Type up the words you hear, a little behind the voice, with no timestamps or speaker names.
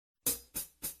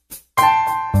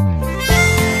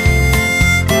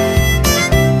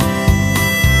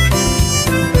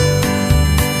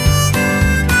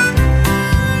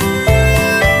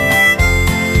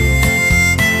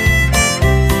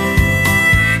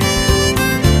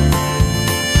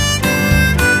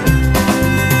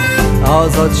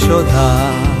آزاد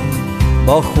شدم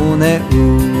با خونه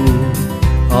او،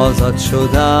 آزاد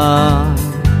شدم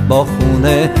با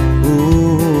خونه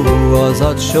او،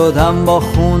 آزاد شدم با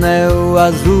خونه او،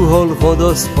 از روح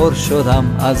القدس پر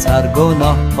شدم، از هر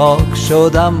گناه پاک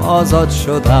شدم، آزاد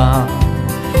شدم،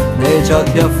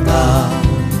 نجات یافتم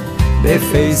به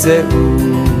فیض او،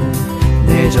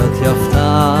 نجات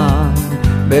یافتم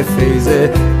به فیض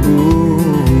او،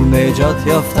 نجات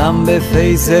یافتم به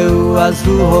فیض او، از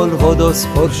روح القدس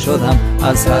پر شدم،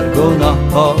 از هر گناه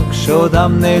پاک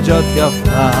شدم، نجات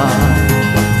یافتم،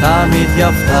 تعمید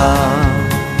یافتم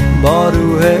با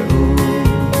روح او،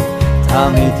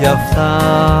 تعمید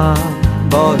یافتم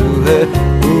با روح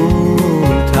او،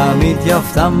 تعمید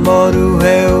یافتم با روح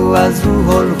او، از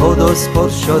روح القدس پر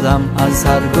شدم، از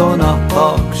هر گناه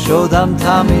پاک شدم،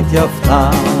 تعمید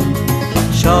یافتم،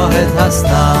 شاهد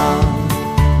هستم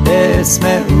به اسم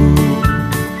او،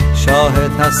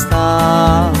 شاهد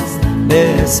هستم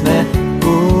به اسم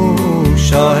او،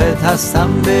 شاهد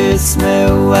هستم به اسم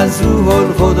او، از روح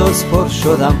القدس پر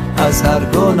شدم، از هر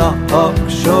گناه پاک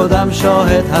شدم،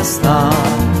 شاهد هستم.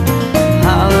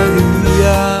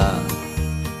 هللویا.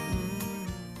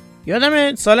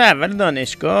 یادم سال اول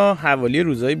دانشگاه حوالی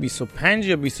روزهای 25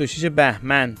 یا 26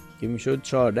 بهمن که میشد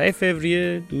 14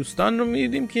 فوریه دوستان رو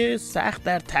میدیدیم که سخت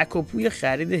در تکاپوی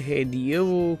خرید هدیه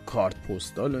و کارت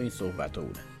پستال و این صحبت ها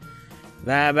بودن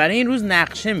و برای این روز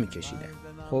نقشه میکشیدن.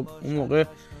 خب اون موقع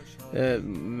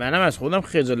منم از خودم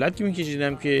خجالت که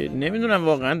میکشیدم که نمیدونم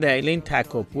واقعا دلیل این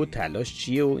تکاپو و تلاش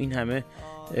چیه و این همه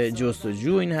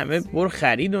جستجو و این همه بر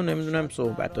خرید و نمیدونم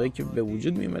صحبت هایی که به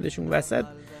وجود میمدشون وسط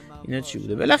اینا چی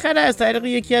بوده. بالاخره از طریق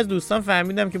یکی از دوستان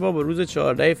فهمیدم که بابا روز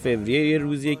 14 فوریه یه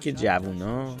روزیه که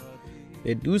جوانان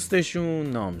به دوستشون،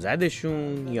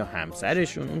 نامزدشون یا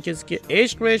همسرشون، اون کسی که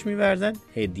عشق بهش می‌ورزن،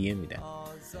 هدیه میدن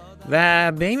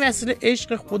و به این وسیله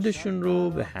عشق خودشون رو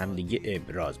به همدیگه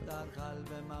ابراز میکنن.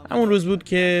 همون روز بود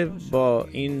که با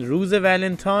این روز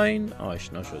ولنتاین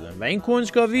آشنا شدم و این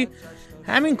کنجکاوی،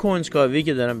 همین کنجکاوی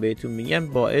که دارم بهتون میگم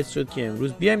باعث شد که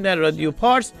امروز بیایم در رادیو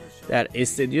پارس، در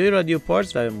استدیوی رادیو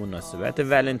پارس و به مناسبت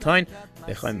ولنتاین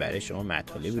بخوایم برای شما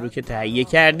مطالبی رو که تهیه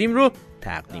کردیم رو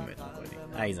تقدیمتون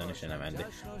کنیم. عزیزان شنونده،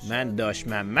 من داش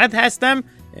محمد هستم،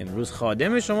 امروز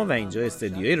خادم شما و اینجا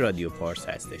استدیوی رادیو پارس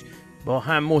هستش. با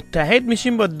هم متحد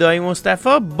میشیم با دایی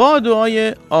مصطفی با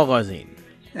دعای آغازین.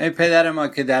 ای پدر ما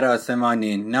که در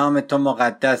آسمانی، نام تو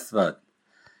مقدس باد.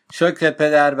 شکرت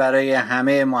پدر برای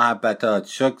همه محبتات،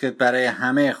 شکرت برای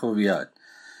همه خوبیات،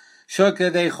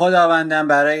 شکرت ای خداوندم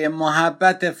برای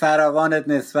محبت فراوانت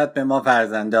نسبت به ما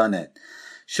فرزندانت.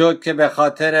 شکر که به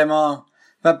خاطر ما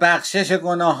و بخشش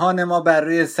گناهان ما بر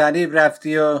روی صلیب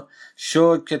رفتی و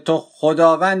شکر که تو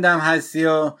خداوندم هستی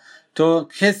و تو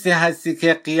کسی هستی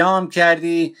که قیام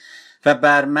کردی و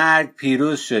بر مرگ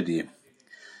پیروز شدی.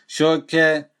 شکر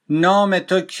که نام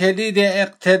تو کلید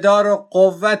اقتدار و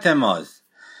قوت ماست.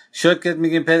 شکرت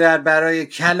میگیم پدر برای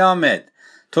کلامت،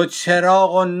 تو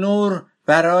چراغ و نور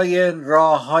برای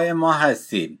راه های ما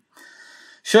هستی.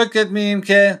 شکرت میگیم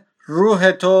که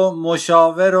روح تو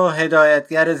مشاور و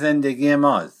هدایتگر زندگی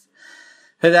ماست.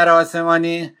 پدر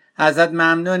آسمانی، ازت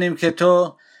ممنونیم که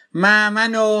تو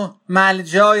مأمن و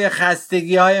ملجای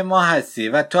خستگی های ما هستی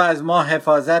و تو از ما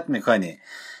حفاظت میکنی.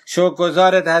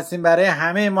 شکرگزارت هستیم برای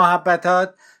همه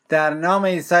محبتات. در نام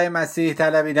عیسی مسیح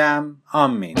طلبیدم،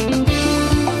 آمین.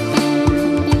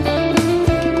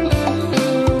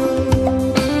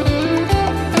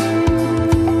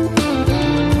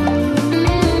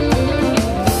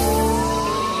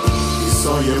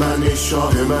 ای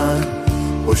شاه من،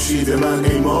 خورشید من،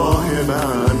 ای ماه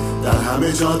من، در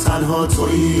همه جا تنها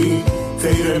تویی،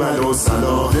 خیر من و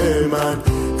صلاح من،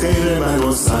 خیر من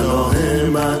و صلاح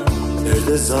من،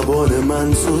 ارد زبان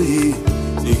من تویی،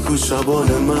 نیکو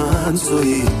شبان من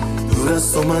تویی، دور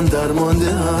از تو من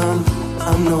درمانده هم،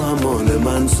 امن و امان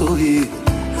من تویی،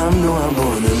 امن و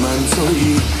امان من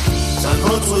تویی،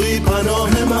 تنها تویی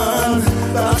پناه من،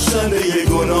 بخشنده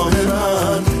گناه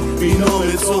من، بی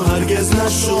نام تو هرگز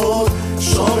نشد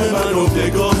شام من و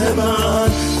پگاه من،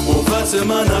 قوت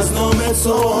من از نام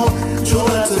تو،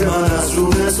 جرأت من از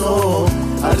روح تو،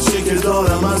 هر چی که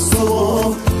دارم از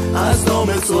تو، از نام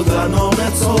تو، در نام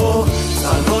تو،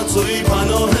 تنها تویی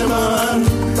پناه من،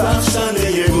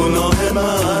 بخشنده گناه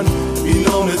من، بی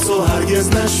نام تو هرگز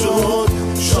نشد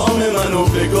شام من و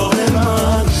پگاه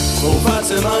من،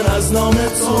 قوت من از نام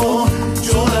تو،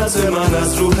 جرأت من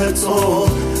از روح تو،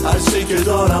 هر چی که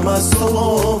دارم از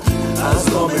تو، از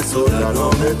نام تو، در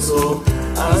نام تو،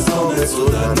 از نام تو،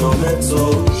 در نام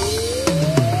تو.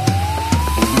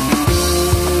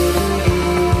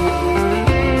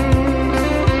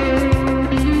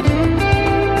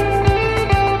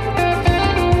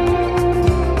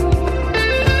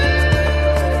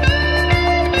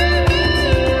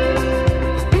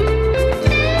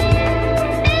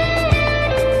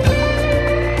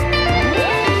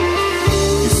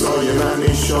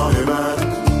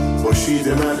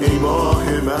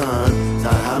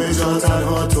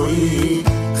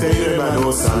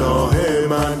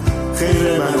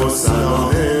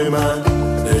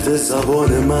 زبان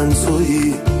من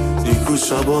تویی، نیکو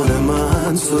شبان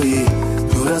من تویی،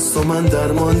 دور از تو من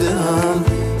درمانده هم،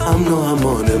 امن و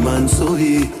امان من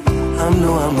تویی، امن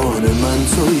و امان من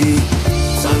تویی،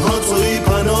 تنها تویی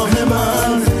پناه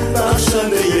من،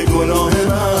 بخشنده گناه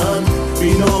من،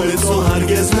 بی نام تو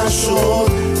هرگز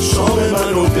نشد شام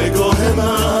من و پگاه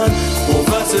من،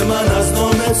 قوت من از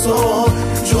نام تو،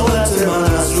 جرأت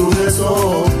من از روح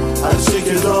تو، هرچه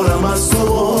که دارم از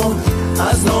تو،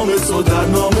 از نام تو در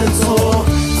نام تو،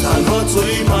 تنها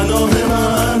تویی پناه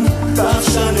من،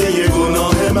 بخشنده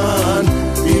گناه من،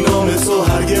 بی نام تو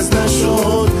هرگز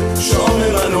نشد شام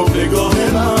من و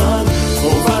پگاه من،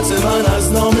 قوت من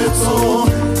از نام تو،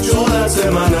 جرأت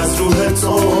من از روح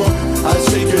تو،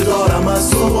 هرچه که دارم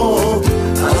از تو،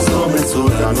 از نام تو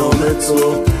در نام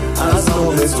تو، از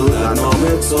نام تو در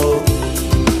نام تو.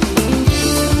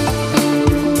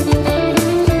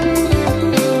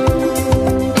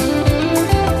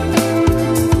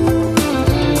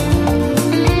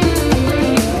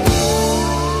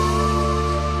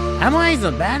 اما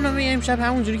عزیزان برنامه امشب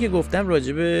همونجوری که گفتم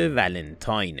راجع به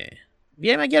ولنتاینه.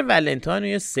 بیایم اگر ولنتاین رو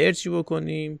یه سرچی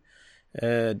بکنیم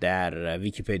در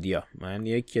ویکی‌پدیا. من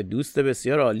یک دوست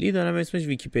بسیار عالی دارم اسمش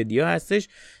ویکی‌پدیا هستش.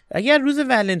 اگر روز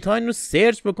ولنتاین رو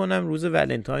سرچ بکنم، روز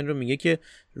ولنتاین رو میگه که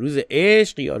روز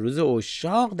عشق یا روز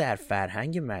عشاق در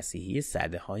فرهنگ مسیحی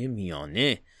سده‌های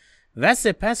میانه و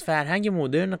سپس فرهنگ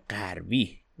مدرن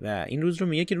غربی، و این روز رو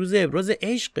میگه که روز ابراز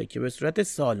عشق که به صورت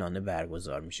سالانه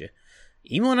برگزار میشه.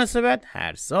 این مناسبت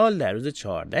هر سال در روز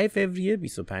 14 فوریه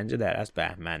 25 در اصل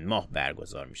بهمن ماه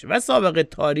برگزار میشه و سابقه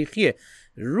تاریخی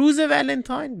روز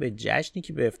ولنتاین به جشنی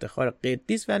که به افتخار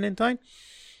قدیس ولنتاین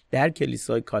در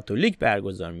کلیسای کاتولیک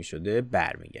برگزار میشده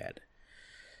برمیگرده.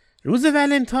 روز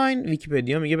ولنتاین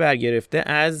ویکی‌پدیا میگه برگرفته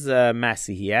از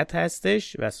مسیحیت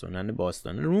هستش و سنن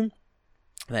باستان روم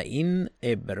و این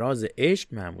ابراز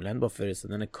عشق معمولا با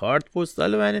فرستادن کارت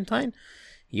پستال ولنتاین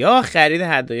یا خرید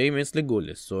هدایایی مثل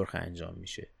گل سرخ انجام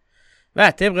میشه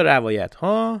و طبق روایت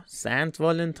ها سنت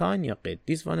والنتاین یا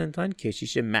قدیس والنتاین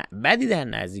کشیش معبدی در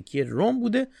نزدیکی روم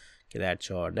بوده که در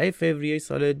 14 فوریه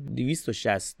سال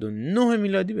 269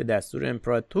 میلادی به دستور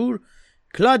امپراتور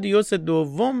کلادیوس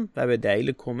دوم و به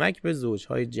دلیل کمک به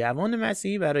زوجهای جوان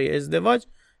مسیحی برای ازدواج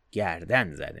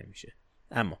گردن زده میشه.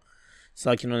 اما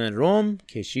ساکنان روم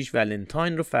کشیش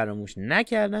ولنتاین رو فراموش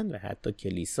نکردند و حتی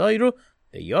کلیسایی رو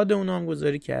به یاد اون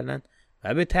نامگذاری کردند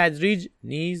و به تدریج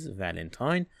نیز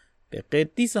ولنتاین به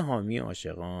قدیس حامی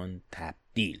عاشقان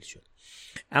تبدیل شد.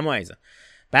 اما عزیزان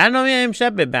برنامه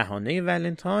امشب به بهانه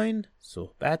ولنتاین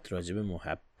صحبت راجع به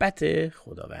محبت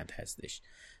خداوند هستش.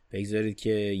 بگذارید که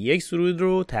یک سرود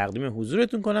رو تقدیم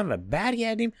حضورتون کنم و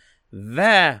برگردیم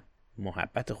و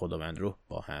محبت خداوند رو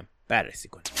با هم بررسی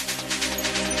کنیم.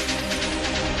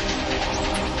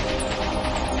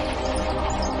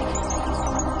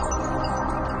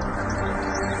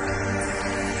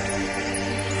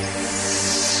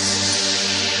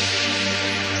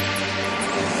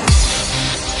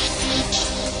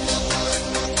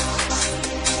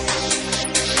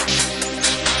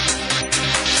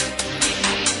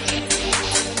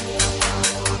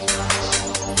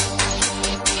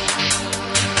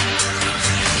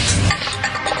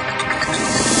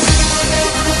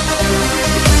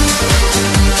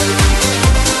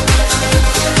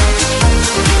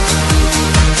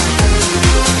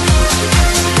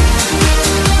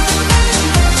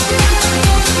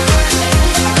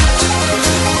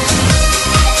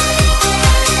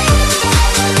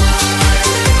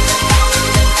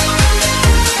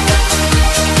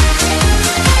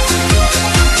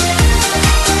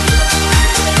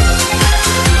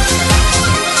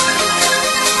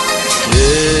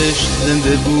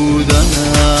 زنده بودن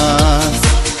است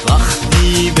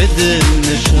وقتی به دل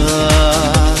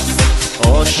نشست،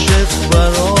 عاشق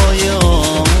برای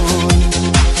آن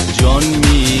جان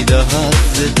میدهد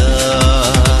ز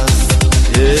دست.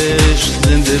 عشق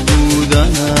زنده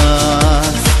بودن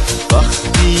است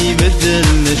وقتی به دل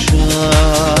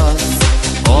نشست،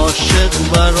 عاشق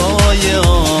برای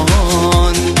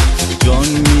آن جان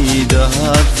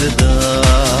میدهد ز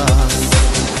دست.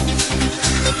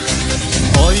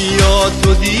 آیا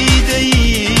تو دیده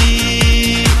ای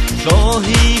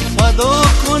شاهی فدا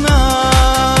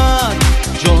کند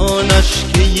جانش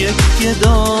که یک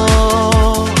گدا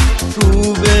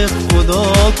رو به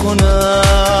خدا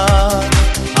کند؟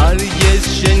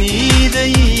 هرگز شنیده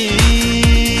ای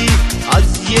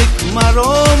از یک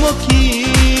مرام و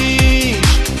کیش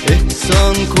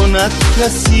احسان کند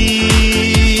کسی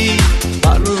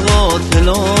بر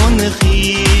قاتلان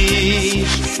خویش؟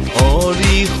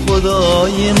 آری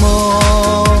خدای ما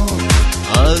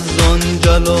از آن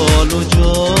جلال و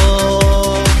جا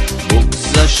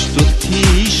بگذشت و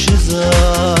پیش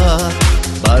زد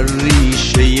بر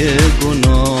ریشه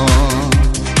گناه.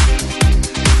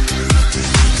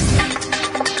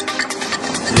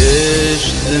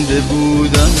 عشق زنده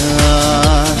بودن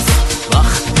است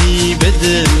وقتی به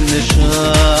دل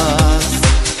نشست،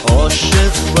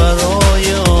 عاشق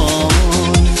برای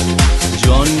آن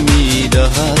جان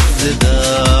میدهد ز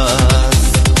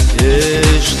دست.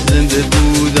 عشق زنده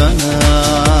بودن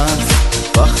است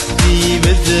وقتی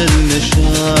به دل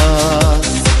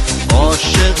نشست،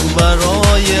 عاشق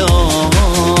برای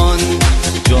آن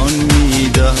جان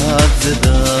میدهد ز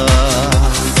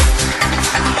دست.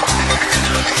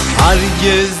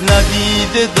 هرگز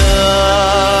ندیده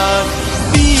در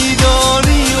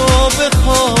بیداری و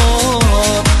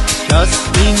بخواب کس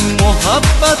این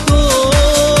محبت و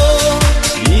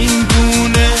این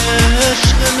گونه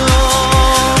عشق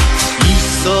ناب.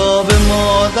 عیسی به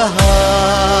ما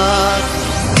دهد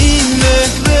این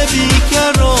مهر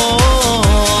بیکران،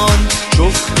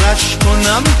 شکرش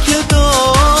کنم که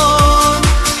دان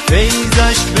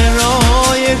فیضش به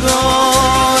رایگان.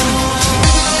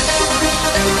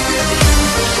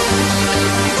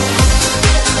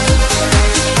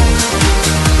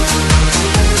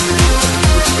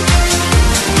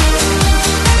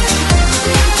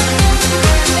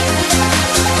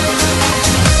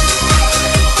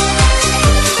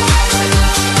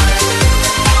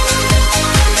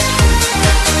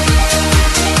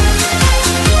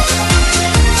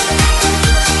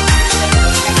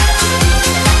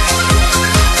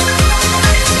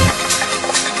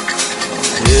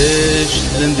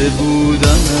 زنده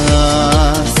بودن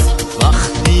است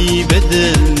وقتی به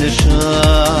دل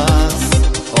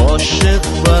نشست،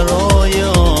 عاشق برای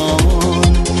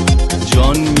آن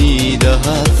جان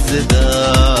میدهد ز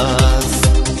دست.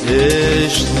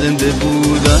 عشق زنده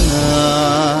بودن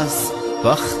است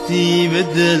وقتی به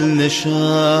دل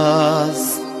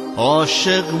نشست،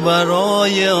 عاشق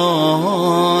برای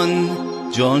آن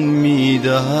جان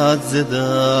میدهد ز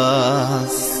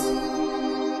دست.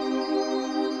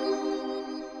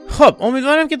 خب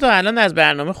امیدوارم که تا الان از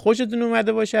برنامه خوشتون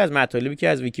اومده باشه، از مطالبی که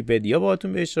از ویکی‌پدیا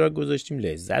باهاتون به اشتراک گذاشتیم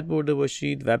لذت برده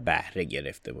باشید و بهره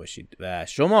گرفته باشید. و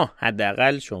شما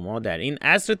حداقل شما در این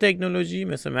عصر تکنولوژی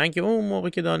مثل من که اون موقع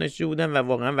که دانشجو بودم و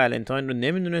واقعا ولنتاین رو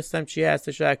نمیدونستم چی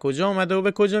هستش و از کجا اومده و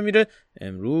به کجا میره،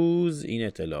 امروز این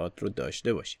اطلاعات رو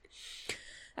داشته باشید.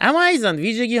 اما عزیزان،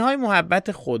 ویژگی‌های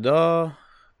محبت خدا،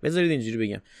 بذارید اینجوری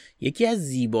بگم، یکی از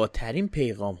زیباترین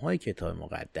پیغام‌های کتاب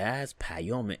مقدس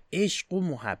پیام عشق و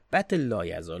محبت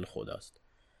لایزال خداست.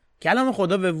 کلام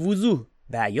خدا به وضوح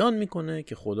بیان میکنه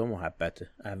که خدا محبته.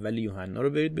 اول یوحنا رو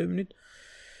برید ببینید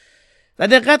و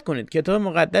دقت کنید، کتاب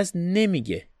مقدس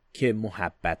نمیگه که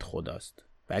محبت خداست،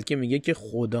 بلکه میگه که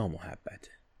خدا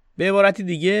محبته. به عبارت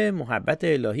دیگه محبت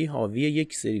الهی حاوی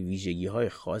یک سری ویژگی‌های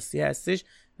خاصی هستش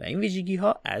و این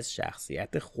ویژگی‌ها از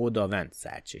شخصیت خداوند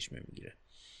سرچشمه میگیره.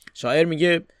 شاعر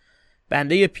میگه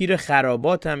بنده پیر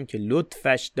خراباتم که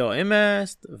لطفش دائم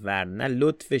است، ورنه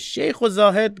لطف شیخ و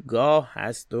زاهد گاه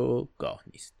هست و گاه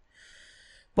نیست.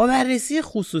 با بررسی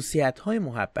خصوصیت‌های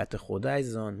محبت خدا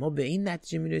عزیزان، ما به این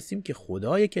نتیجه میرسیم که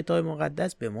خدای کتاب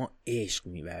مقدس به ما عشق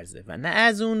می‌ورزه و نه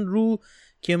از اون رو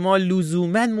که ما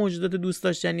لزوماً موجودات دوست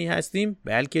داشتنی هستیم،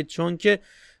 بلکه چون که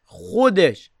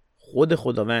خود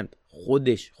خداوند خود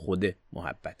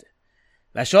محبته.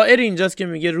 و شاعر اینجاست که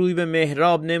میگه روی به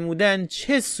محراب نمودن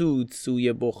چه سود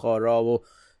سوی بخارا و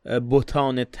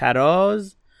بتان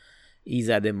تراز،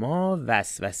 ایزد ما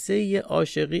وسوسه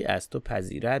عاشقی از تو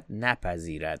پذیرد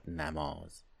نپذیرد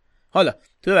نماز. حالا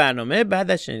تو برنامه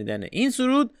بعد از شنیدن این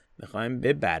سرود میخوایم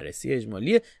به بررسی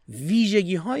اجمالی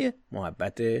ویژگی‌های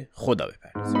محبت خدا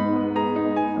بپردازیم.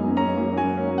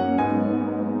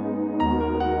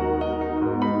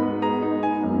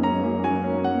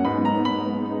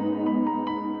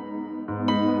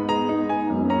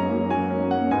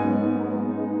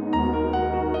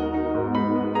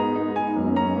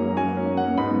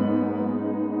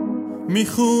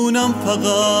 میخونم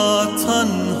فقط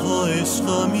تنها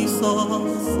عشقا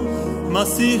میساز،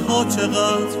 مسیحا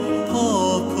چقدر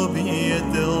پاک و بی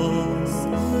ادعاست.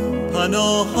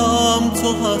 پناهم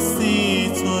تو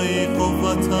هستی، توی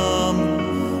قوتم،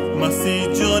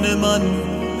 مسیح جان من،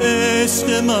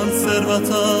 عشق من،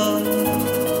 ثروتم.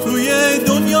 توی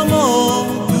دنیا ما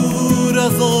دور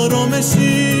از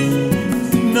آرامشی،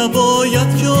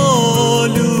 نباید که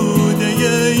آلوده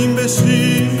این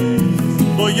بشی،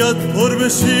 باید پر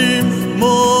بشیم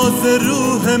ما ز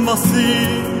روح مسیح،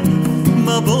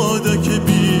 مبادا که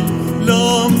بی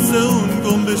لمس اون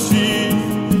گم بشیم.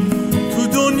 تو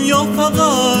دنیا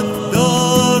فقط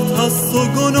درد هست و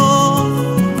گناه،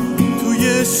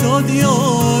 توی شادی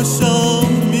آشم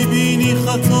میبینی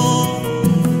خطا.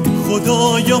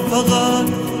 خدایا فقط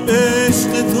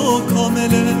عشق تو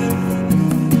کامله،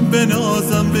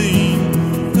 بنازم به این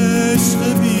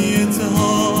عشق بی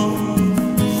انتها.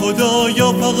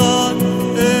 خدایا فقط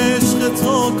عشق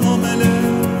تو کامله،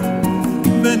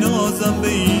 بنازم به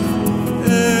این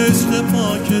عشق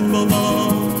پاکت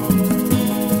بابا.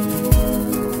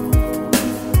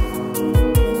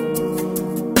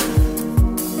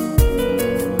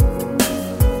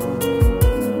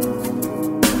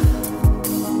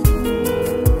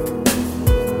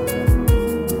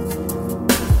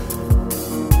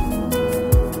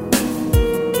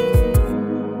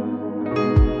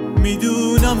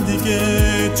 میدونم دیگه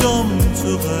جام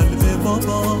تو قلب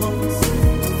باباست،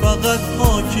 فقط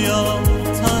پاکیم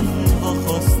تنها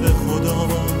خواست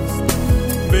خداست.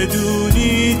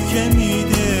 بدونید که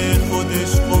میده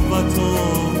خودش قوتو،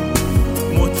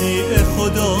 مطیع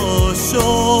خدا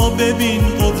شو ببین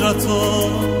قدرتو.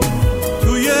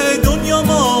 توی دنیا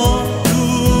ما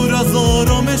دور از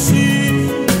آرامشی،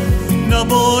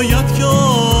 نباید که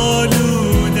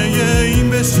آلوده این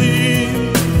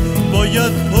بشیم،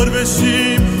 باید پر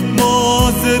بشیم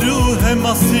ما ز روح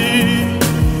مسیح.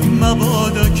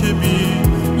 مبادا که بی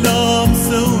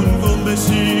لمس اون گم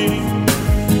بشیم.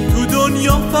 تو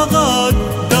دنیا فقط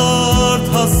درد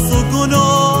هست و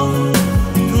گناه،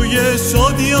 توی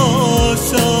شادی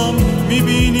آشم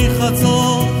میبینی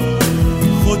خطا.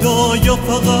 خدایا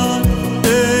فقط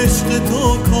عشق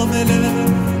تو کامله،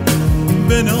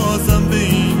 بنازم به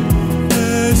این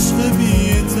عشق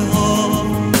بی انتها.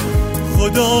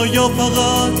 خدایا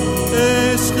فقط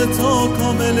عشق تو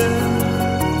کامله،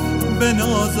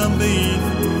 بنازم به این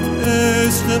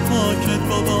عشق پاکت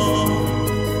بابا.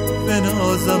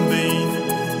 بنازم به این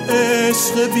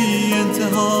عشق بی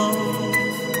انتها،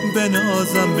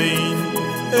 بنازم به این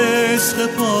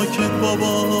عشق پاکت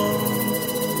بابا.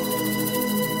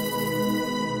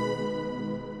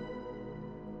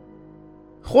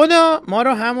 خدا ما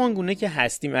رو همان گونه که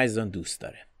هستیم عزیزان دوست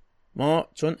داره. ما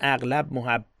چون اغلب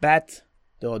محبت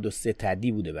داد و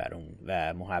ستدی بوده برامون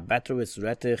و محبت رو به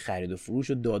صورت خرید و فروش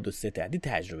و داد و ستدی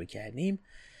تجربه کردیم،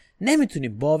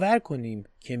 نمیتونیم باور کنیم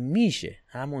که میشه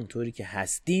همونطوری که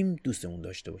هستیم دوستمون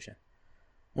داشته باشن.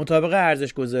 مطابق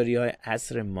ارزش‌گذاری‌های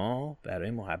عصر ما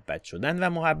برای محبت شدن و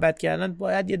محبت کردن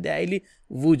باید یه دلیلی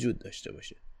وجود داشته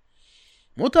باشه.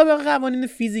 مطابق قوانین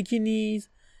فیزیکی نیز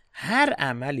هر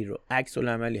عملی رو عکس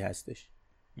العملی هستش.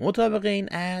 مطابق این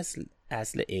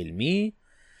اصل علمی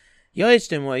یا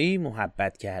اجتماعی،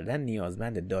 محبت کردن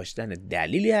نیازمند داشتن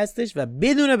دلیلی هستش و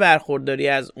بدون برخورداری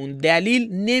از اون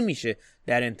دلیل نمیشه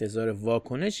در انتظار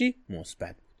واکنشی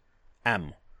مثبت بود.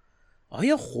 اما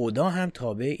آیا خدا هم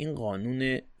تابع این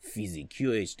قانون فیزیکی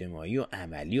و اجتماعی و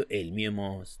عملی و علمی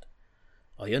ماست؟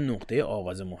 آیا نقطه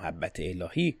آغاز محبت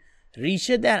الهی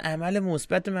ریشه در عمل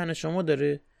مثبت من و شما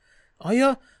داره؟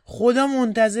 آیا خدا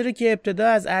منتظره که ابتدا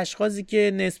از اشخاصی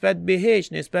که نسبت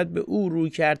بهش، نسبت به او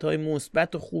رویکردهای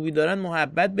مثبت و خوبی دارن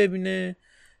محبت ببینه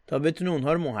تا بتونه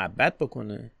اونها رو محبت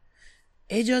بکنه؟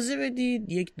 اجازه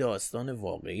بدید یک داستان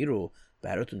واقعی رو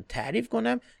براتون تعریف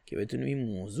کنم که بتونیم این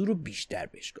موضوع رو بیشتر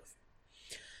بشکافیم.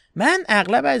 من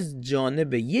اغلب از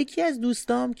جانب یکی از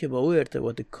دوستام که با او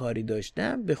ارتباط کاری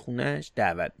داشتم به خونهش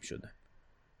دعوت می شدم.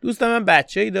 دوستم من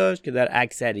بچه‌ای داشت که در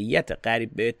اکثریت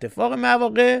قریب به اتفاق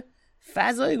مواقع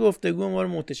فضای گفتگو ما رو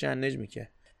متشنج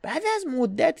میکرد. بعد از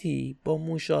مدتی با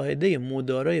مشاهده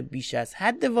مدارای بیش از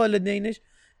حد والدینش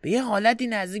به یه حالتی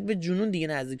نزدیک به جنون دیگه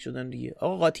نزدیک شدن دیگه.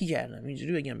 آقا قاطی کردم،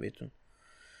 اینجوری بگم بهتون.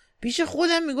 پیش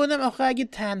خودم میگفتم آخه اگه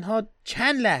تنها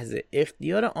چند لحظه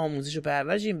اختیار آموزش و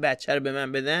پرورش این بچه رو به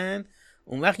من بدن،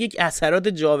 اون وقت یک اثرات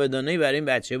جاودانه‌ای برای این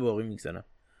بچه باقی میگذارم.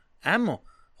 اما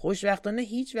خوشبختانه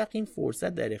هیچ وقت این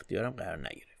فرصت در اختیارم قرار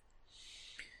نگرفت.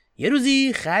 یه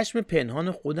روزی خشم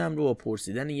پنهان خودم رو با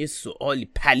پرسیدن یه سوالی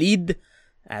پلید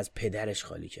از پدرش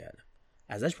خالی کردم.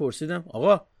 ازش پرسیدم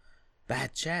آقا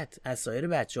بچت از سایر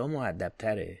بچه ها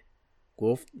مؤدب‌تره؟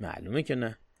 گفت معلومه که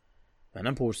نه.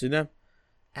 منم پرسیدم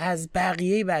از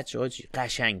بقیه بچه ها چی؟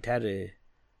 قشنگ‌تره؟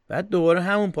 بعد دوباره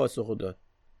همون پاسخو داد.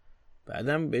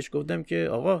 بعدم بهش گفتم که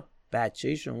آقا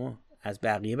بچه شما از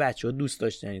بقیه بچه ها دوست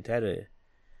داشتنی تره؟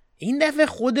 این دفعه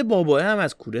خود بابا هم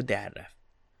از کوره در رفت.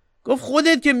 گفت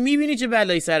خودت که میبینی چه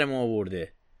بلایی سر ما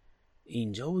آورده.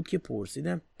 اینجا بود که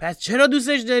پرسیدم پس چرا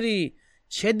دوستش داری؟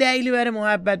 چه دلیلی برای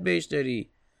محبت بهش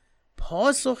داری؟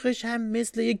 پاسخش هم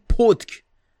مثل یک پتک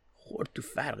خورد تو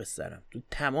فرق سرم، تو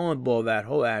تمام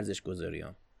باورها و ارزش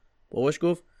گذاریام. باباش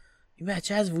گفت این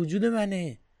بچه از وجود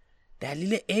منه.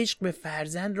 دلیل عشق به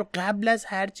فرزند رو قبل از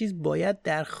هر چیز باید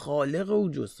در خالق او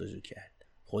جستجو کرد.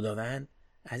 خداوند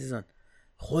عزیزان،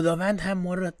 خداوند هم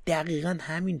ما رو دقیقاً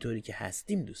همینطوری که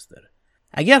هستیم دوست داره.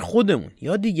 اگر خودمون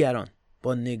یا دیگران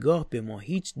با نگاه به ما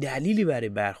هیچ دلیلی برای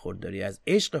برخورداری از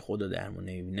عشق خدا در ما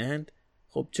نمیبینند،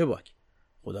 خب چه باک؟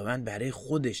 خداوند برای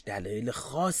خودش دلایل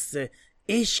خاص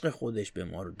عشق خودش به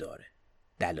ما رو داره،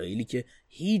 دلایلی که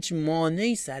هیچ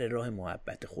مانعی سر راه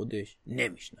محبت خودش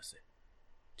نمیشناسه.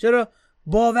 چرا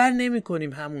باور نمی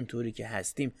کنیم همونطوری که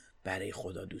هستیم برای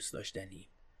خدا دوست داشتنیم؟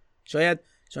 شاید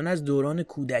چون از دوران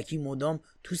کودکی مدام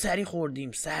تو سری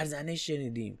خوردیم، سرزنش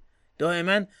شنیدیم،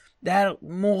 دائما در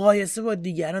مقایسه با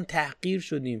دیگران تحقیر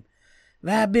شدیم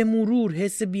و به مرور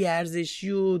حس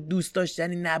بی‌ارزشی و دوست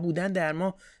داشتنی نبودن در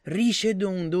ما ریشه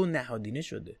دونده و نهادینه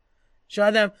شده.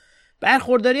 شاید هم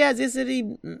برخورداری از یه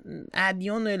سری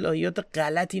ادیان و الهیات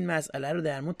غلط این مسئله رو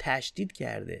در ما تشدید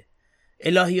کرده.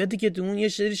 الهیاتی که تو اون یه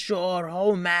سری شعارها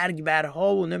و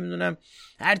مرگبرها و نمیدونم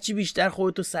هرچی بیشتر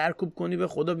خودتو سرکوب کنی به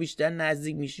خدا بیشتر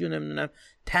نزدیک میشی و نمیدونم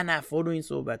تنفر و این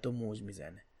صحبتو موج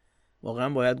میزنه. واقعا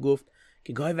باید گفت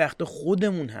که گاهی وقتا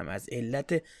خودمون هم از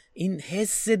علت این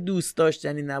حس دوست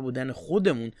داشتنی نبودن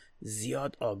خودمون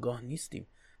زیاد آگاه نیستیم.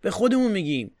 به خودمون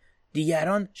میگیم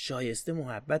دیگران شایسته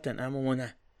محبتن اما ما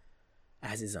نه.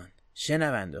 عزیزان،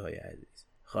 شنونده های عزیز،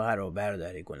 خواهر و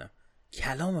برادر گلم،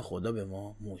 کلام خدا به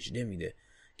ما مژده میده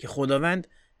که خداوند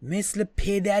مثل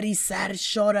پدری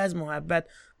سرشار از محبت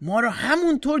ما را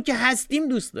همونطور که هستیم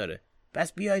دوست داره.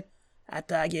 پس بیاید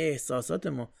حتی اگه احساسات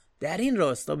ما در این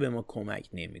راستا به ما کمک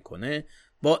نمیکنه،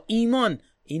 با ایمان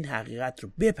این حقیقت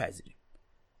رو بپذیریم.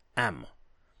 اما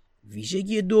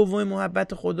ویژگی دوم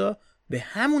محبت خدا به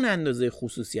همون اندازه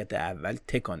خصوصیت اول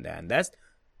تکان دهنده است.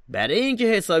 برای اینکه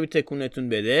حسابی تکونتون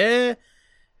بده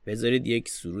بذارید یک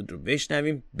سرود رو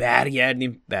بشنویم،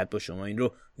 برگردیم بعد با شما این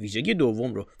رو ویژگی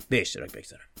دوم رو به اشتراک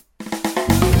بگذارم.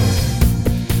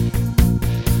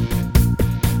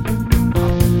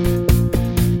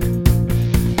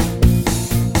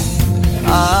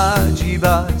 عجیب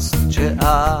است چه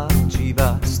عجیب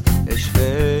است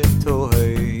عشق تو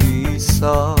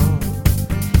عیسی،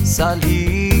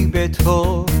 صلیب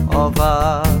تو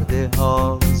آورده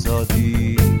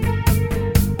آزادی،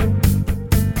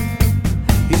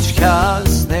 هیچ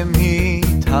کس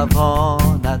نمیتواند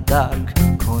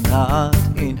درک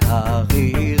کند این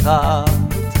حقیقت،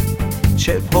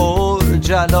 چه پر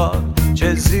جلال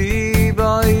چه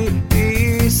زیبایی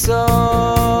عیسی.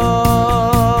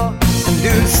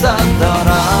 دوستت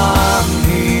دارم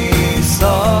عیسی،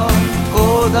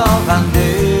 خداوند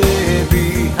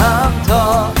بی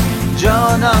همتا،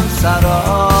 جانم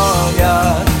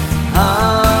سرایت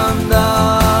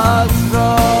همدت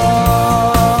را.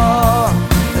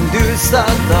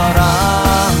 دوستت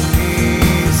دارم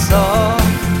عیسی،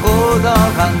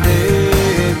 خداوند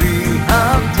بی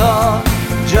همتا،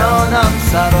 جانم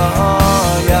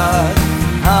سرایت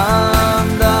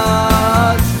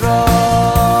همدت را.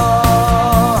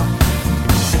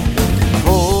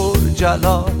 پر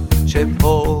جلال چه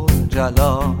پر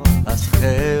جلال از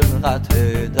خلقت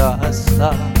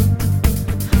دستت،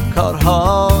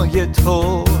 کارهای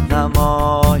تو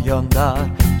نمایان در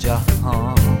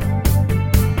جهان،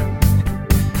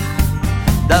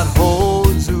 در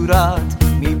حضورت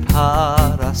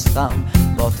میپرستم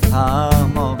با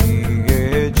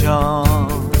تمامی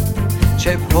جان،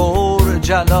 چه پر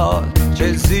جلال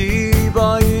چه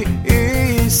زیبایی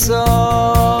عیسی.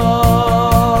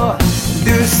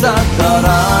 دوستت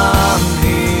دارم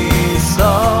عیسی،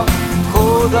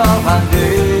 خداوند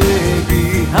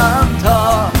بی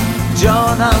همتا،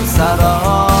 جانم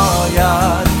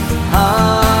سرایت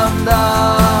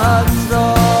همدت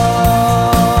را.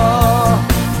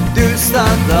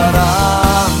 دوستت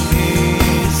دارم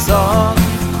عیسی،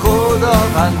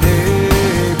 خداوند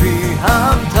بی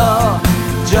همتا،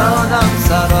 جانم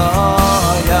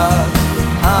سرایت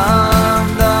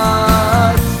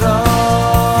همدت را.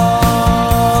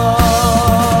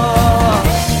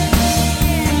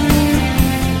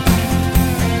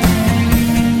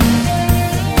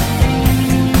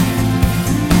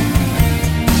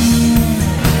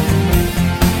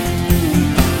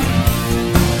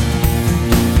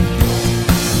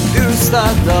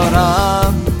 دوستت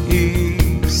دارم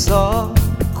عیسی،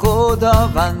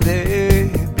 خداوند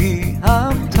بی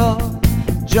همتا،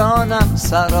 جانم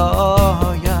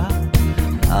سرایت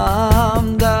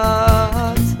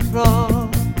همدت را.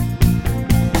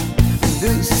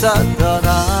 دوستت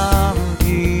دارم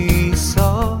عیسی،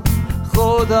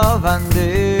 خداوند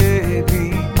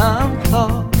بی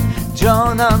همتا،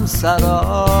 جانم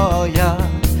سرایت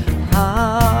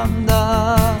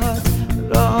همدت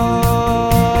را.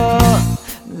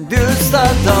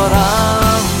 دوستت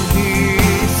دارم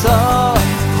عیسی،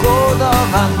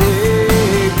 خداوند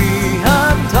بی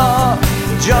همتا،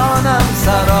 جانم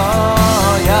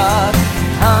سرایت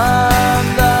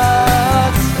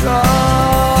همدت را.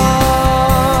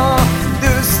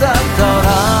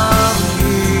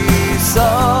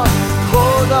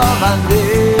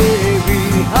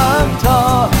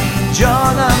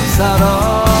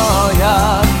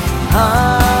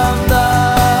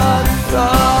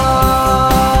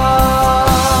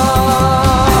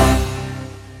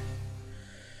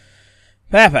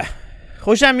 به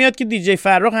خوشم میاد که دیجی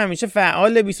فرخ همیشه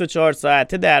فعال 24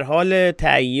 ساعته در حال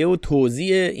تهیه و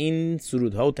توزیع این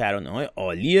سرودها و ترانه‌های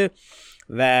عالیه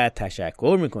و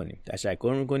تشکر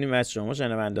میکنیم از شما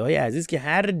شنونده های عزیز که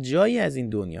هر جایی از این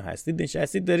دنیا هستید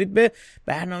نشستید دارید به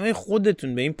برنامه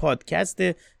خودتون، به این پادکست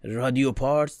رادیو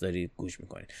پارس دارید گوش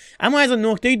میکنید. اما از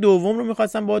نکته دوم رو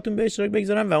میخواستم باهاتون به اشتراک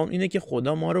بگذارم و اون اینه که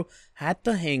خدا ما رو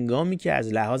حتی هنگامی که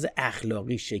از لحاظ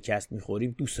اخلاقی شکست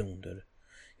میخوریم دوستمون داره.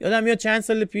 یادم میاد چند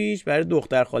سال پیش برای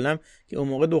دختر خالم که اون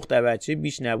موقع دختر بچه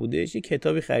بیش نبودش یه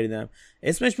کتابی خریدم،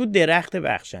 اسمش بود درخت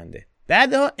بخشنده.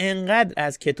 بعدها انقدر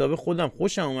از کتاب خودم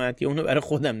خوشم اومد که اونو برای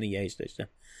خودم نگهش داشتم.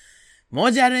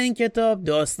 ماجرا این کتاب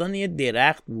داستان یه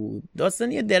درخت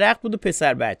بود و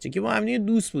پسر بچه که با هم دیگه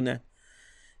دوست بودن.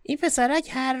 این پسرک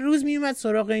هر روز میومد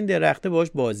سراغ این درخته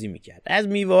باهاش بازی میکرد، از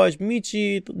میوهاش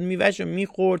میچید، میوهشو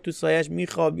میخورد، تو سایش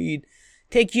میخوابید،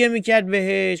 تکیه میکرد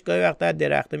بهش، گاهی وقتا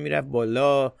درخته میرفت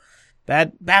بالا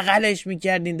بعد بغلش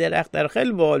میکرد این درخت رو.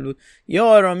 خیلی باحال بود، یه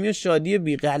آرامی و شادی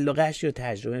بی قل و قشی رو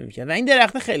تجربه میکرد و این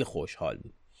درخت خیلی خوشحال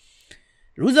بود.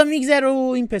 روزا میگذره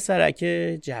و این پسرک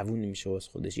جوونی میشه از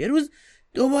خودش. یه روز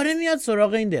دوباره میاد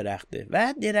سراغ این درخته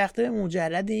و درخته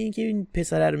مجرد این که این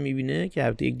پسره رو میبینه که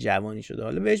البته یک جوانی شده،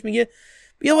 حالا بهش میگه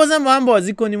بیا بازم با هم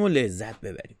بازی کنیم و لذت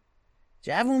ببریم.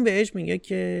 جوون بهش میگه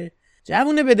که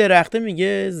جوونه به درخته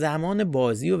میگه زمان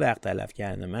بازی و وقت تلف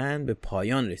کردن من به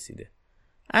پایان رسیده،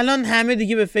 الان همه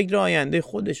دیگه به فکر آینده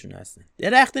خودشون هستن.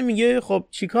 درخته میگه خب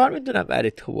چیکار میتونم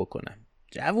برای تو بکنم؟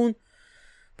 جوون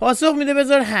پاسخ میده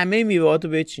بذار همه میوهاتو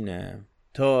بچینم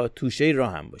تا توشه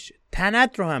راه هم باشه،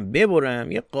 تنت رو هم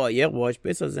ببرم، یه قایق باهاش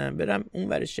بسازم برم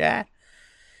اونور شهر،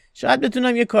 شاید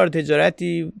بتونم یه کار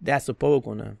تجارتی دست و پا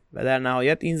بکنم و در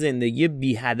نهایت این زندگی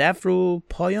بی هدف رو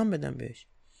پایان بدم بهش.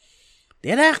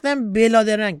 درختم بلا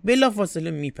درنگ بلا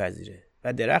فاصله میپذیره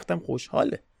و درختم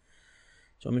خوشحاله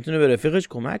چون میتونه به رفیقش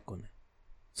کمک کنه.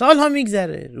 سالها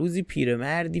میگذره، روزی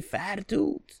پیرمردی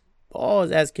فرتوت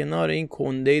باز از کنار این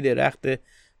کنده درخت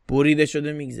بریده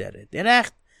شده میگذره.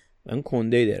 درخت و اون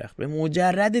کنده درخت به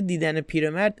مجرد دیدن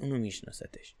پیرمرد اونو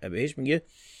میشناستش و بهش میگه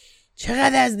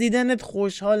چقدر از دیدنت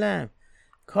خوشحالم،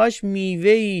 کاش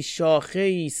میوهی،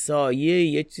 شاخه‌ای، سایه‌ای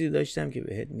یه چیزی داشتم که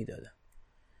بهت میدادم.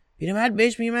 پیرمرد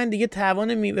بهش میگه من دیگه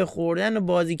توان میوه خوردن و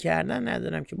بازی کردن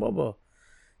ندارم که بابا،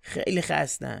 خیلی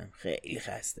خسته،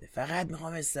 فقط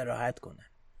میخوام استراحت کنم.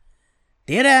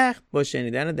 درخت با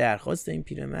شنیدن درخواست این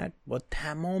پیرمرد با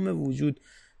تمام وجود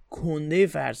کنده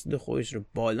فرسوده خودش رو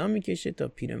بالا میکشه تا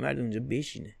پیرمرد اونجا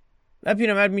بشینه و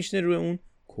پیرمرد میشینه روی اون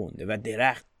کنده و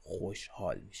درخت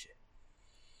خوشحال میشه.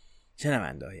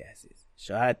 شنونده‌های عزیز،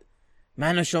 شاید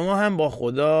من و شما هم با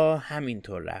خدا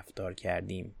همینطور رفتار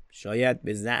کردیم، شاید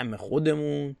به زعم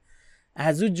خودمون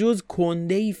از او جز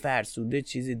کنده‌ای فرسوده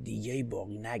چیز دیگه‌ای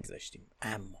باقی نگذاشتیم،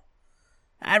 اما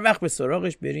هر وقت به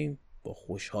سراغش بریم با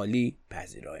خوشحالی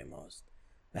پذیرای ماست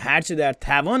و هرچه در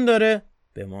توان داره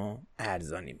به ما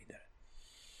ارزانی میداره.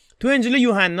 تو انجیل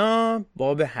یوحنا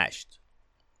باب 8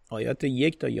 آیات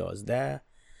 1 تا 11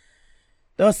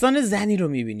 داستان زنی رو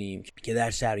میبینیم که در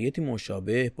شرایطی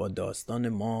مشابه با داستان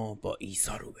ما با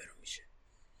عیسی روبرو میشه.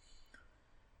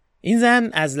 این زن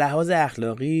از لحاظ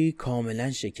اخلاقی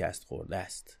کاملا شکست خورده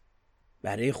است.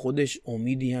 برای خودش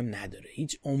امیدی هم نداره،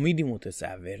 هیچ امیدی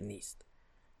متصور نیست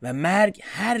و مرگ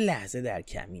هر لحظه در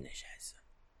کمینش هست.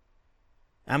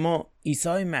 اما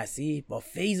عیسی مسیح با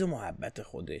فیض و محبت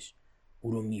خودش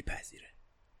او رو میپذیره.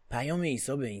 پیام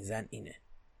عیسی به این زن اینه: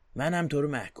 من هم تو رو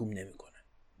محکوم نمی کنم،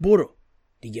 برو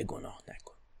دیگه گناه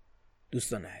نکن.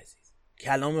 دوستان عزیز،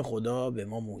 کلام خدا به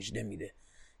ما مژده میده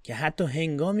که حتی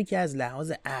هنگامی که از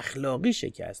لحاظ اخلاقی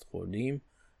شکست خوردیم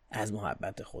از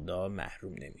محبت خدا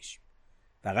محروم نمیشیم.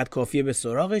 فقط کافیه به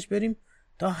سراغش بریم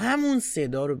تا همون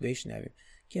صدا رو بشنویم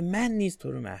که من نیز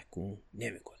تو رو محکوم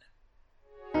نمی کنم.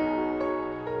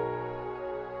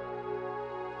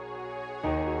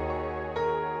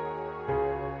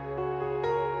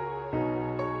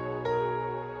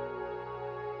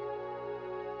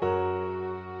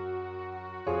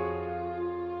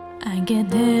 اگه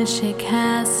دل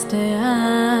شکستم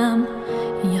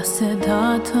یا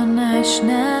صدا تو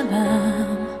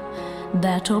نشنوم،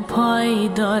 در تو پای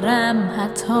دارم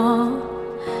حتی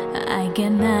اگه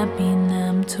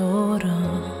نبینم تو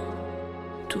را.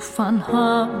 طوفان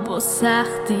ها و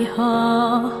سختی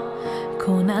ها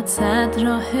کند صد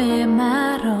راه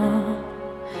مرا،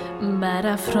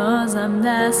 برافرازم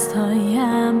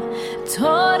دستایم تو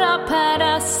را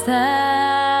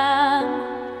پرستم.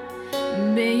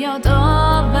 به یاد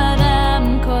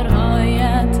آورم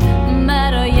کارهایت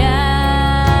برایم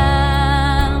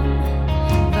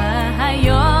و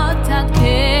حیاتت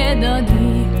که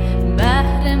دادی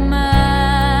بهر من.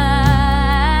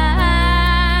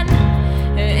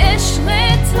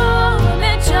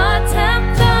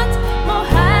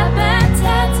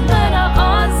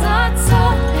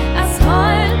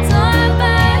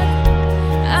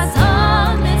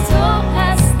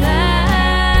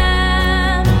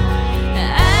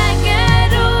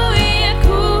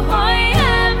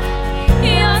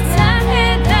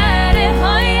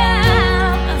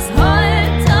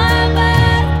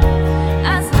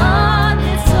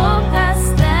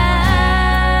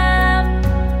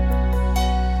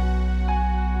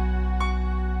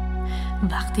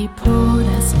 وقتی پر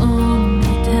از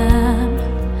امیدم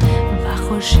و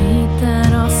خورشید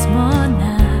در آسمان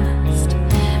است،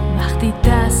 وقتی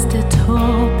دست تو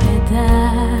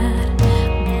پدر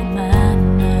با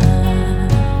من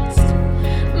است،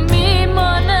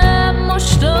 میمانم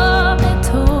مشتاق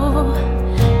تو،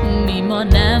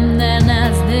 میمانم در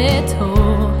نزد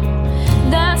تو،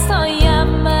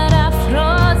 دستایم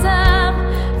برافرازم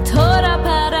تو را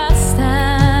پرستم،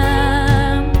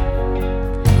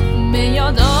 به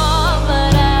یاد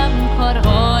آورم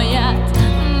کارهایت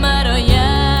برایم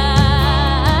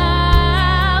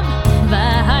و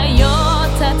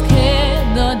حیاتت که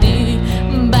دادی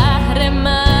بهر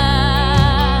من.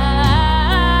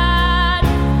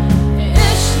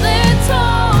 عشق تو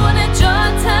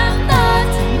نجاتم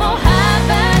داد،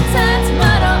 محبتت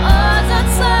مرا آزاد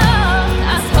ساخت،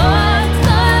 از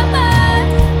حال تا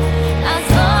ابد از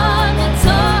آن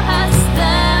تو هستم.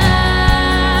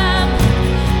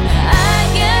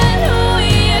 اگر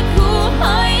روی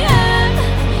کوه‌هایم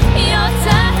یا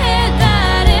ته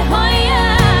دره‌هایم،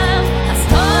 از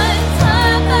حال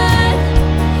تا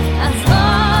ابد از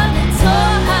آن تو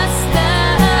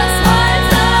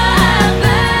هستم. از حال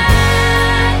تا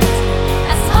ابد،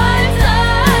 از حال تا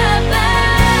ابد،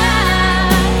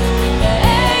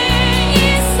 ای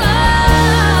عیسی،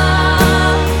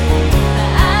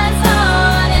 از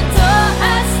آن تو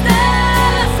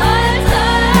هستم. از حال تا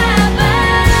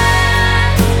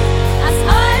ابد، از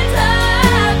حال تا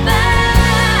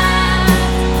ابد،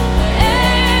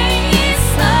 ای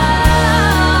عیسی،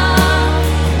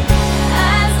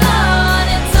 از آن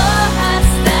تو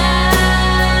هستم.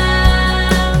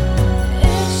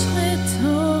 عشق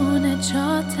تو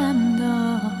نجاتم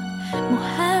داد،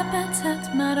 محبتت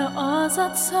مرا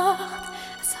آزاد ساخت،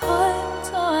 از حال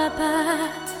تا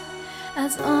ابد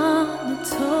از آن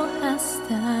تو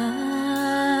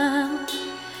هستم.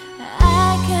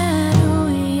 اگر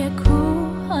روی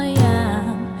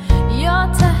کوه‌هایم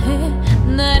یا ته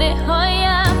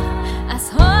دره‌هایم،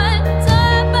 از حال تا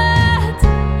ابد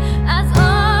از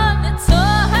آن تو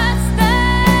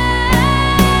هستم.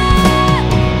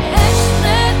 عشق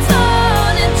تو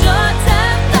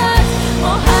نجاتم داد،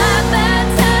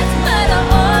 محبتت مرا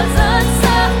آزاد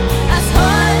ساخت، از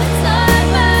حال تا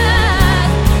ابد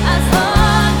از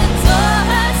آن تو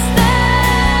هستم.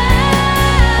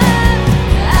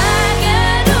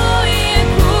 اگر روی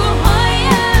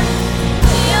کوه‌هایم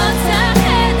یا ته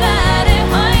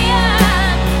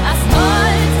دره‌هایم، از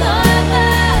حال تا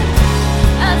ابد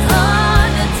از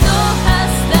آن تو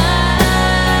هستم.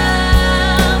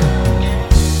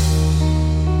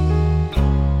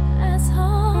 از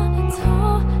آن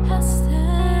تو هستم.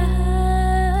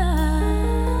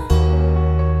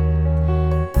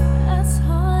 از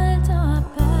حال تا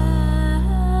ابد.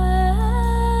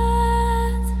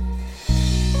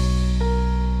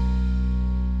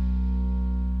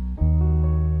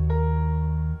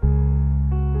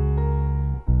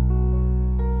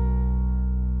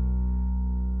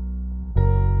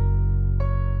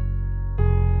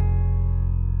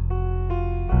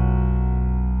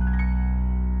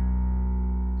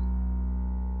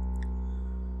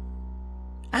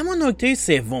 اما نکته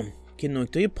سوم که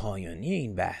نکته پایانی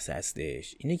این بحث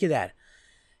هستش اینه که در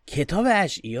کتاب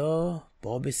اشعیا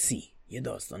باب 30 یه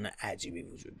داستان عجیبی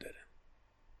وجود داره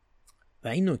و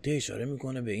این نکته اشاره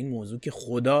میکنه به این موضوع که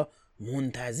خدا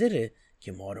منتظره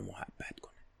که ما رو محبت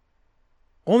کنه.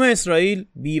 قوم اسرائیل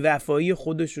بیوفایی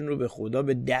خودشون رو به خدا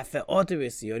به دفعات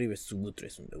بسیاری به سقوط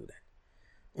رسونده بودن.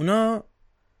 اونا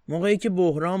موقعی که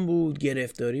بحران بود،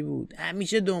 گرفتاری بود،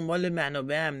 همیشه دنبال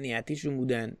منابع امنیتیشون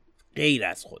بودن غیر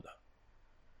از خدا.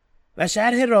 و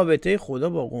شرح رابطه خدا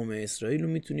با قوم اسرائیل رو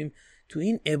میتونیم تو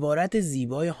این عبارت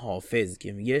زیبای حافظ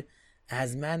که میگه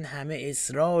از من همه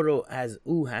اصرار و از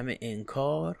او همه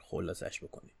انکار خلاصش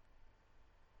بکنیم.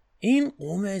 این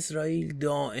قوم اسرائیل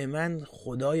دائما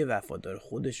خدای وفادار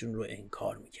خودشون رو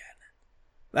انکار میکردن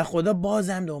و خدا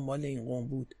بازم دنبال این قوم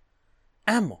بود.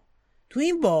 اما تو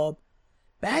این باب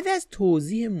بعد از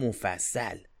توضیح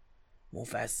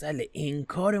مفصل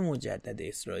انکار مجدد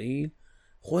اسرائیل،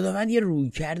 خداوند یه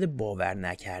رویکرد باور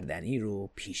نکردنی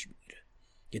رو پیش میگیره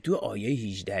که تو آیه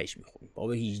 18 میخونیم،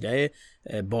 باب 18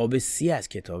 باب 30 از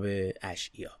کتاب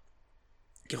اشعیا،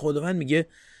 که خداوند میگه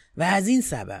و از این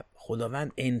سبب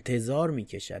خداوند انتظار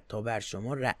میکشد تا بر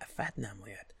شما رأفت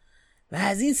نماید و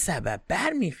از این سبب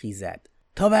برمیخیزد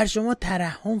تا بر شما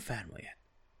ترحم فرماید.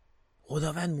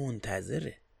 خداوند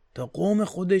منتظره تا قوم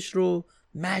خودش رو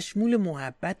مشمول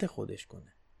محبت خودش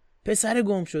کنه. پسر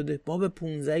گم شده باب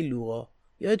 15 لوقا،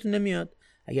 یادتون نمیاد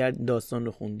اگر داستان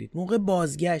رو خوندید، موقع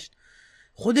بازگشت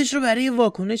خودش رو برای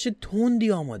واکنش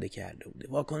تندی آماده کرده بوده،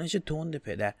 واکنش تند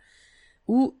پدر.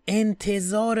 او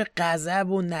انتظار غضب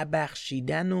و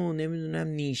نبخشیدن و نمیدونم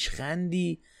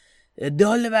نیشخندی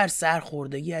دال بر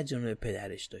سرخوردگی از جانب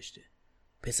پدرش داشته.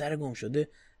 پسر گم شده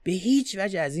به هیچ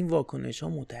وجه از این واکنش ها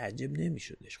متعجب نمی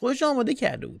شدش. خودش آماده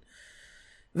کرده بود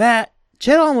و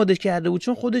چرا آماده کرده بود؟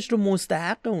 چون خودش رو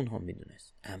مستحق اونها می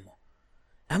دونست.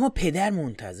 اما پدر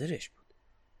منتظرش بود.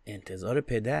 انتظار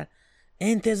پدر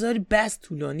انتظاری بس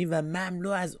طولانی و مملو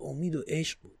از امید و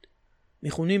عشق بود.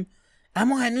 میخونیم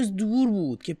اما هنوز دور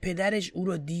بود که پدرش او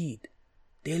را دید.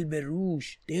 دل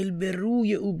به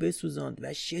روی او بسوزاند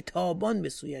و شتابان به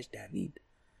سویش دوید.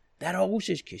 در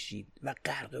آغوشش کشید و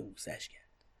غرق بوسش کرد.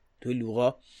 توی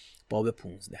لوقا باب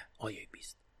 15 آیه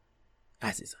 20.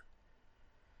 عزیزان،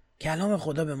 کلام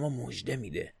خدا به ما مژده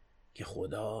میده که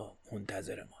خدا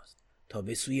منتظر ماست تا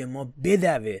به سوی ما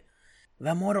بدوه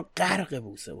و ما رو غرق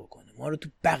بوسه بکنه، ما رو تو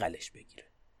بغلش بگیره.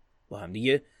 با هم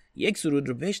دیگه یک سرود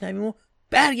رو بشنویم و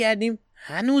برگردیم.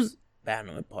 هنوز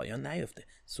برنامه پایان نیفته،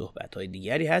 صحبت‌های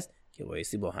دیگری هست که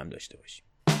بایستی با هم داشته باشیم.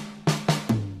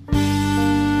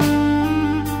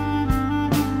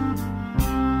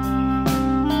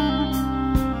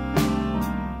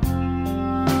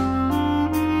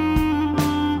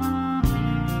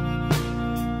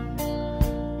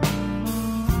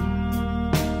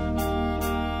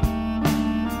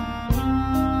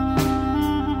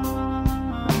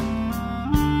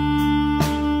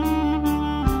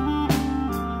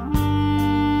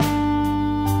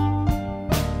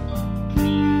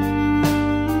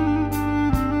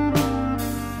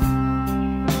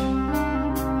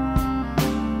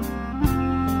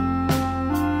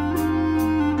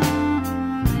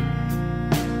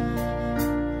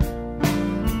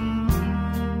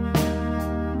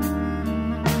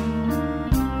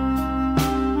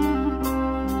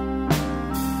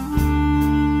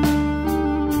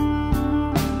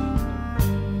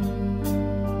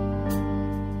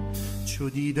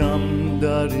 دیدم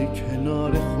در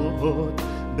کنار خود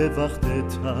به وقت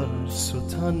ترس و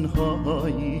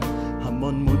تنهایی،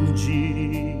 همان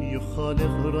منجی و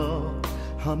خالق را،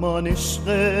 همان عشق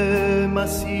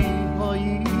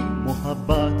مسیحایی.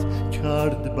 محبت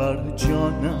کرد بر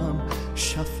جانم،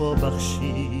 شفا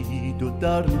بخشید و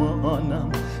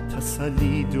درمانم،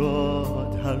 تسلی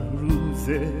داد هر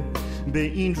روزه به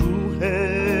این روح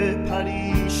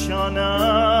پریشانم.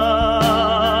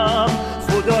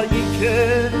 خدایی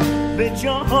که به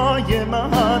جاهای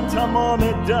من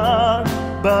تمام در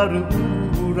بر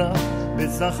او رفت، به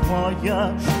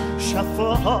زخمایش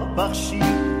شفا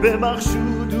بخشید،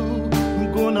 ببخشود او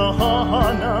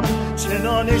گناهانم.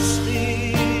 چنان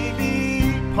عشقی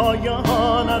بی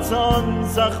پایان از آن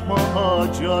زخمها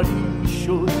جاری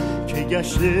شد که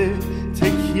گشته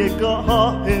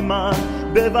تکیه‌گاه من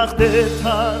به وقت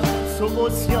ترس و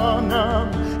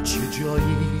عصیانم. چه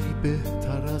جایی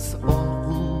بهتر از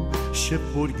آغوش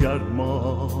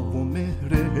پرگرما و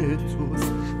مهر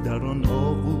توست، در آن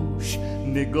آغوش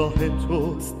نگاه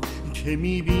توست که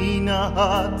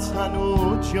می‌بیند تن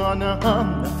و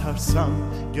جانم. نترسم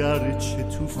گرچه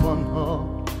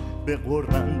طوفان‌ها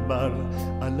بغرند بر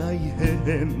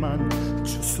علیه من،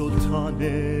 چو سلطان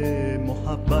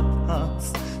محبت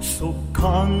هست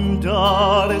سکان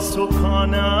دار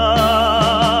سکانم.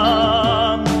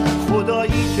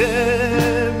 خدایی که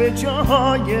به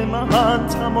جاهای من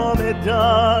تمام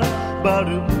در بر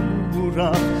او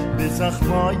رفت، به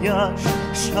زخمایش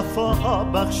شفا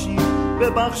بخشید،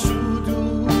 ببخشود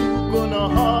او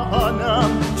گناهانم.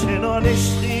 چنان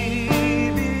عشقی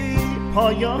بی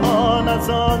پایان از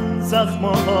آن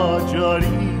زخمها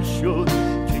جاری شد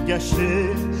که گشته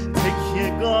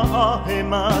تکیه‌گاه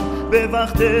من به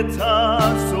وقت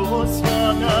ترس و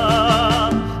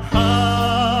عصیانم.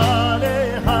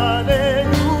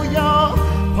 هللویا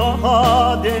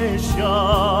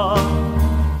پادشاه،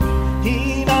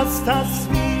 این از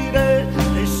تصویر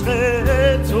عشق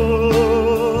تو،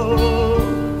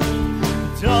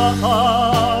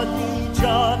 دادی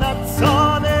جانت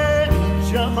سان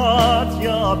جهات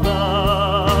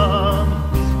یابم.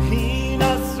 این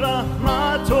از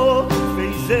رحمت و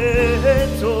فیض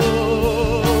تو،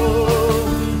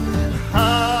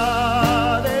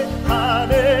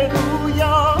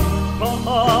 هللویا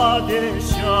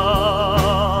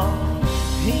پادشاه،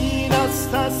 این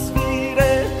از تصویر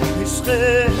عشق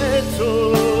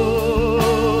تو،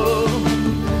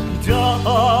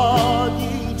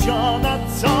 دادی جانت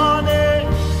سان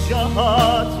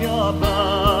جهات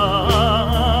یابم.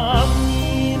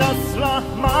 این از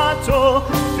رحمت و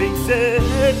فیض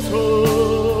تو.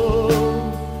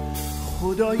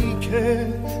 خدایی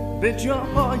که به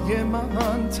جاهای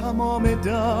من تمام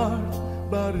درد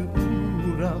بر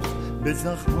او رفت، به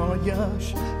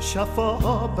زخمایش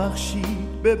شفا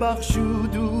بخشید،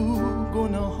 ببخشود او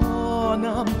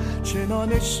گناهانم.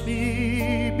 چنان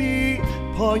عشقی بی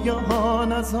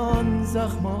پایان از آن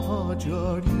زخم‌ها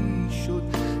جاری شد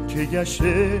که گشت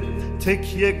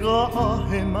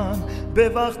تکیه‌گاه من به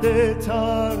وقت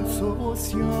ترس و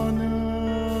عصیانم.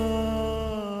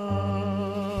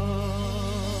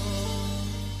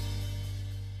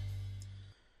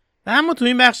 و اما تو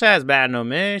این بخش از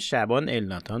برنامه شبان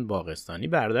الناتان باغستانی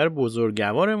برادر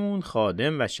بزرگوارمون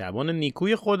خادم و شبان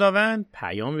نیکوی خداوند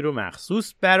پیامی رو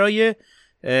مخصوص برای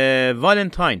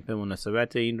ولنتاین به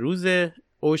مناسبت این روز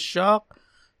عشاق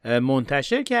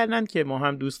منتشر کردن که ما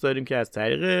هم دوست داریم که از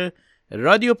طریق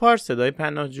رادیو پارس صدای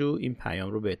پناهجو این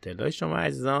پیام رو به اطلاع شما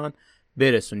عزیزان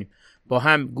برسونیم. با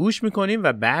هم گوش میکنیم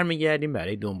و برمیگردیم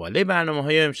برای دنباله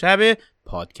برنامه‌های امشب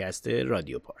پادکست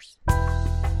رادیو پارس.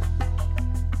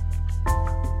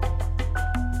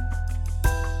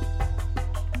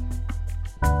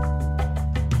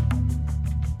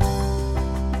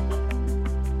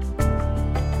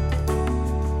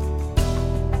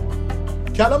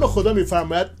 کلام خدا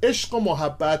می‌فرماید عشق و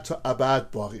محبت تا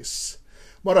ابد باقی است.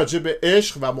 ما راجع به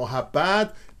عشق و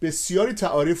محبت بسیاری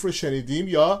تعاریف رو شنیدیم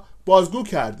یا بازگو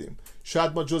کردیم.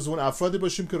 شاید ما جزو اون افرادی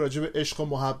باشیم که راجع به عشق و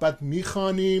محبت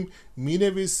می‌خوانیم،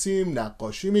 می‌نویسیم،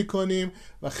 نقاشی می‌کنیم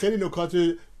و خیلی نکات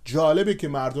جالبی که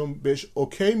مردم بهش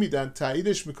اوکی میدن،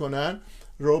 تاییدش میکنن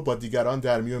رو با دیگران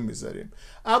در میون میذاریم.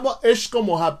 اما عشق و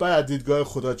محبت از دیدگاه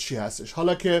خدا چی هستش؟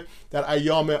 حالا که در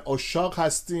ایام عشاق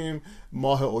هستیم،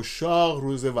 ماه عشاق،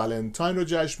 روز ولنتاین رو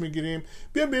جشن میگیریم،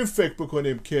 بیایم فکر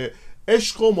بکنیم که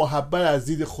عشق و محبت از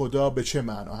دید خدا به چه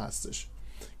معنا هستش.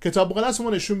 کتاب مقدس ما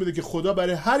نشون میده که خدا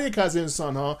برای هر یک از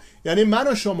انسان‌ها، یعنی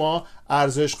من و شما،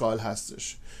 ارزش قائل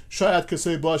هستش. شاید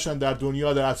کسایی باشن در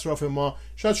دنیا در اطراف ما،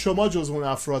 شاید شما جزو اون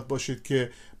افراد باشید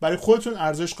که برای خودتون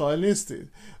ارزش قائل نیستید،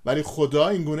 ولی خدا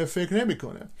این گونه فکر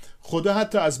نمیکنه. خدا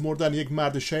حتی از مردن یک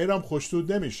مرد شهیر هم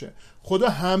خوشنود نمیشه. خدا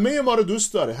همه ما رو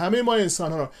دوست داره، همه ما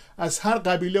انسان‌ها رو، از هر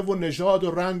قبیله و نژاد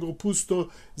و رنگ و پوست و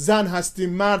زن هستیم،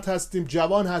 مرد هستیم،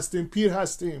 جوان هستیم، پیر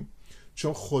هستیم،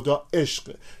 چون خدا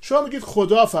عشقه. شما میگید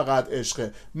خدا فقط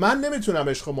عشقه. من نمیتونم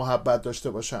عشق و محبت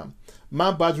داشته باشم.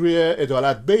 من باید روی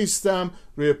عدالت بیستم،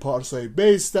 روی پارسایی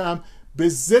بیستم، به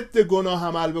ضد گناه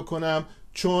عمل بکنم،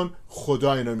 چون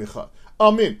خدا اینو میخواد.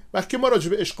 آمین. وقتی ما راجع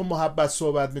به عشق و محبت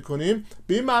صحبت میکنیم،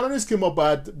 به این معنی نیست که ما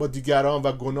باید با دیگران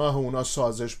و گناه اونا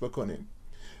سازش بکنیم.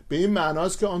 به این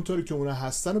معناست که آنطوری که اونا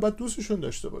هستن باید دوستشون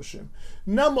داشته باشیم،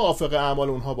 نه موافق اعمال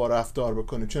اونها با رفتار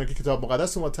بکنیم، چون که کتاب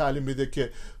مقدس ما تعلیم میده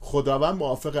که خداوند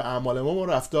موافق اعمال ما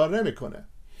رفتار نمیکنه،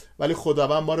 ولی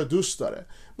خداوند ما رو دوست داره.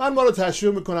 من ما رو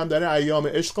تشویق میکنم در این ایام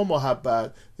عشق و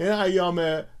محبت، این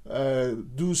ایام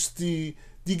دوستی،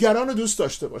 دیگران رو دوست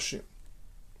داشته باشیم،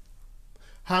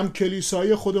 هم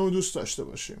کلیسایی خودمون دوست داشته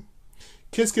باشیم،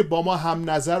 کسی که با ما هم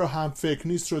نظر و هم فکر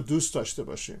نیست رو دوست داشته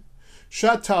باشیم.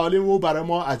 شاید تعالیم او برای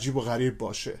ما عجیب و غریب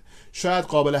باشه، شاید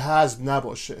قابل هضم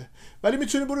نباشه، ولی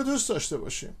میتونیم برو دوست داشته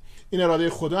باشیم. این اراده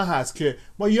خدا هست که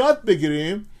ما یاد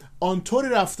بگیریم آنطوری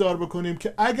رفتار بکنیم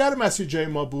که اگر مسیح جای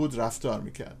ما بود رفتار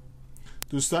میکرد.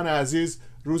 دوستان عزیز،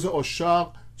 روز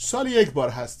عشاق سال یک بار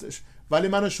هستش، ولی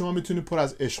من و شما میتونیم پر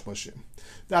از عشق باشیم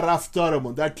در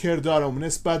رفتارمون، در کردارمون،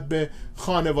 نسبت به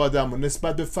خانوادهمون،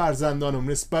 نسبت به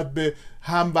فرزندانمون، نسبت به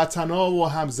هموطنا و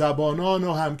همزبانان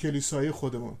و همکلیسایی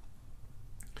خودمون.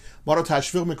 ما رو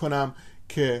تشویق میکنم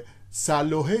که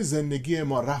سلوحه زندگی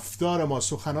ما، رفتار ما،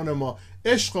 سخنان ما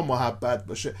عشق و محبت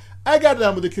باشه. اگر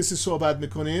در مورد کسی صحبت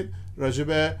میکنید، راجع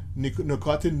به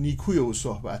نکات نیکوی او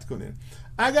صحبت کنید.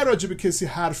 اگر راجع به کسی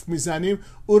حرف میزنیم،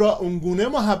 او را اونگونه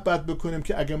محبت بکنیم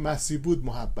که اگر مسیح بود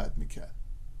محبت میکرد.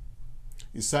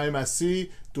 عیسی مسیح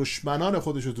دشمنان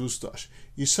خودش رو دوست داشت.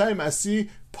 عیسی مسیح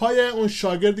پای اون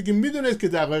شاگردی که میدونید که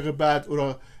دقایق بعد او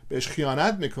را بهش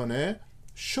خیانت میکنه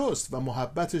شست و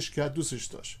محبتش کرد، دوستش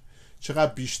داشت.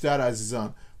 چقدر بیشتر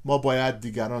عزیزان ما باید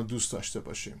دیگران دوست داشته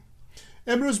باشیم.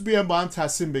 امروز بیایم با هم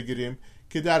تصمیم بگیریم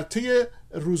که در طی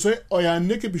روزهای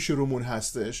آینده که پیش رومون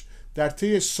هستش، در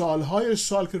طی سالهای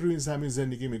سال که روی این زمین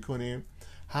زندگی میکنیم،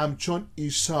 همچون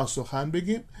عیسی سخن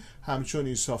بگیم، همچون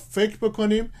عیسی فکر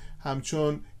بکنیم،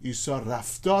 همچون عیسی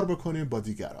رفتار بکنیم با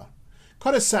دیگران.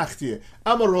 کار سختیه،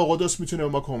 اما روح القدس میتونه به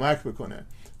ما کمک بکنه،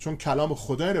 چون کلام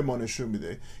خدا رو ما نشون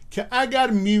میده که اگر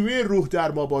میوه روح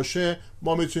در ما باشه،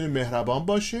 ما میتونیم مهربان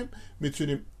باشیم،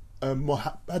 میتونیم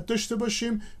محبت داشته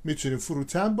باشیم، میتونیم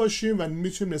فروتن باشیم و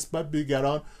میتونیم نسبت به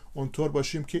دیگران اونطور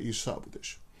باشیم که عیسی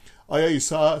بودش. آیا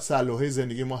عیسی سلوحه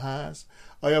زندگی ما هست؟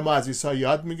 آیا ما از عیسی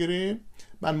یاد میگیریم؟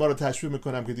 من ما رو تشویق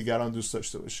میکنم که دیگران دوست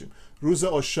داشته باشیم. روز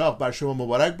عشاق بر شما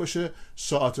مبارک باشه.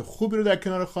 ساعت خوبی رو در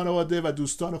کنار خانواده و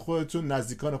دوستان خودتون،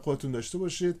 نزدیکان خودتون داشته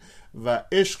باشید و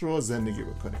عشق رو زندگی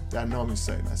بکنید. در نام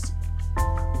عیسی مسیح.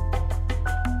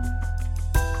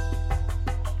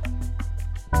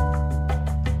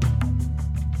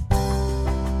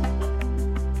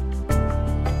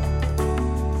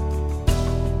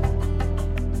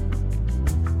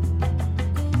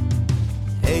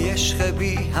 عشق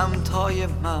بی همتای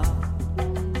من،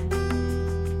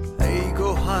 ای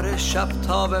گوهر شب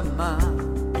تاب من،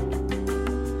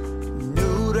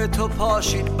 نور تو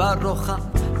پاشید بر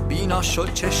رخم، بینا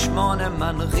شد چشمان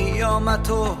من، قیامت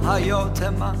و حیات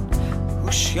من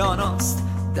هوشیاناست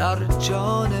در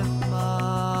جان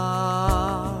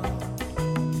من.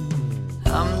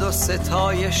 حمد و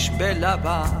ستایش به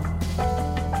لبم،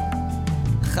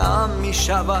 خم می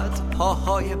شود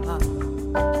پاهای من،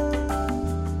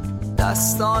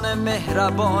 دستان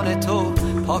مهربان تو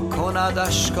پاک کند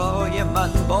اشکای من.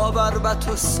 باور به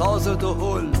تو ساز و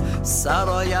دهل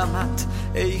سرایمت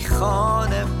ای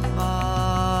خانه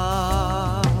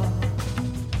من.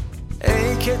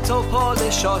 ای که تو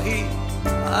پادشاهی،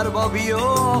 اربابی و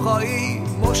آقایی،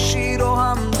 مشیر و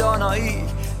هم دانایی،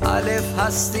 الف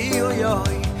هستی و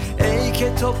یایی. ای که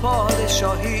تو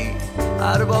پادشاهی،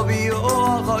 اربابی و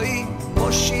آقایی،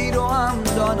 مشیر و هم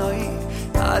دانایی،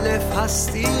 الف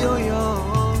هستی و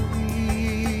یایی.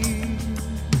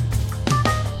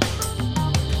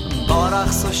 با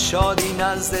رقص و شادی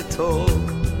نزد تو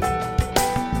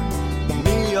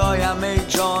میایم ای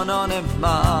جانان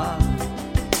من.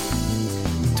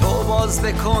 تو باز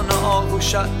بکن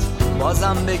آغوشت،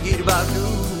 بازم بگیر بر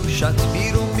دوشت،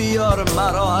 بیرون بیار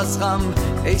مرا از غم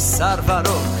ای سرور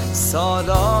و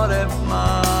سالار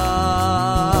من.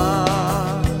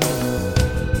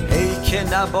 ای که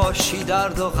نباشی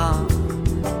درد و غم،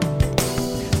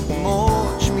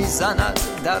 موج میزند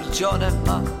در جان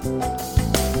من.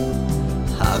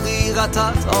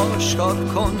 حقیقتت آشکار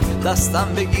کن،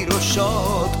 دستم بگیر و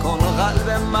شاد کن، قلب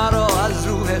مرا از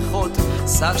روح خود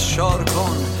سرشار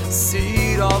کن،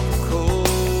 سیراب کن.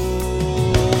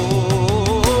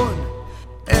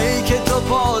 ای که تو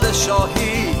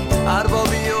پادشاهی،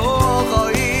 اربابی و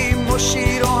آقایی،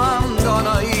 مشیر و هم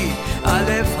دانایی،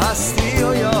 الف هستی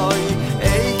و یایی.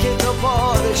 ای که تو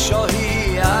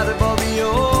پادشاهی، اربابی و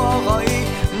آقایی،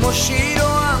 مشیر و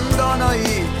هم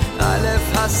دانایی،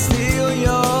 الف هستی و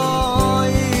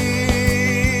یایی.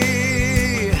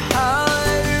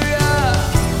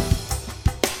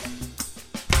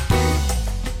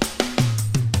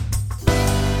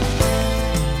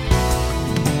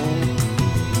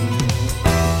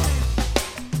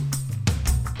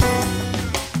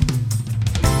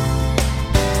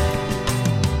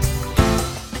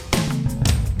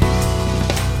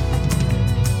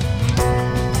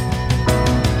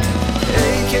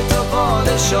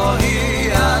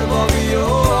 پادشاهی، اربابی و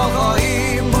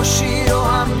آقایی، مشیر و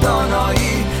هم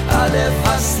دانایی، الف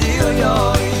هستی و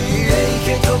یایی. ای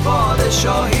که تو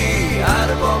پادشاهی،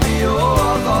 اربابی و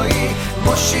آقایی،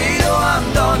 مشیر و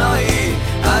هم دانایی،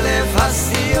 الف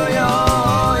هستی و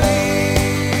یایی.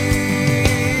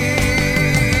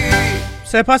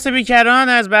 سپاس بیکران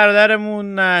از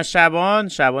برادرمون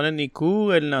شبان نیکو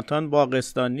ولنتاین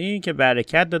باغستانی که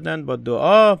برکت دادن با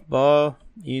دعا، با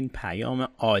این پیام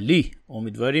عالی.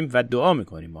 امیدواریم و دعا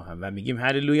میکنیم ما هم و میگیم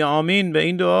هللویا آمین به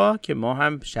این دعا که ما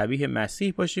هم شبیه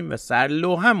مسیح باشیم و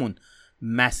سرلوحمون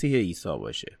مسیح عیسی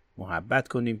باشه. محبت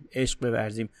کنیم، عشق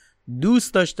بورزیم،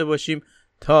 دوست داشته باشیم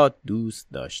تا دوست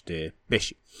داشته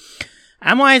بشیم.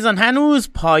 اما عزیزان هنوز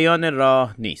پایان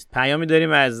راه نیست. پیامی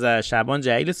داریم از شبان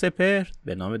جلیل سپهر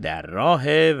به نام در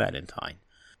راه ولنتاین.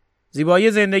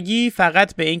 زیبایی زندگی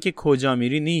فقط به این که کجا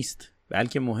میری نیست،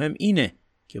 بلکه مهم اینه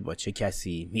که با چه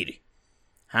کسی میری.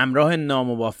 همراه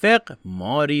ناموافق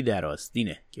ماری در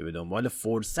آستینه که به دنبال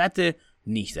فرصت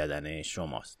نیش زدن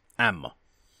شماست. اما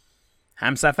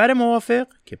همسفر موافق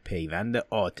که پیوند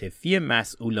عاطفی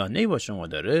مسئولانه با شما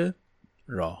داره،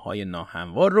 راههای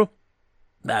ناهموار رو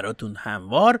براتون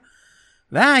هموار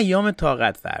و ایام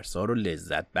طاقت فرسا رو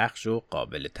لذت بخش و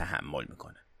قابل تحمل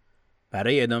میکنه.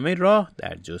 برای ادامه راه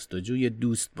در جستجوی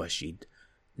دوست باشید،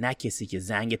 نه کسی که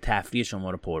زنگ تفریح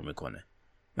شما رو پر میکنه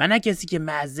و نه کسی که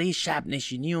مزه شب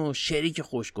نشینی و شریک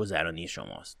خوشگذرانی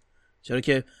شماست، چرا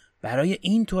که برای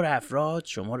این طور افراد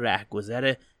شما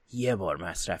رهگذر یه بار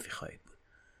مصرفی خواهید بود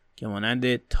که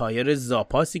مانند تایر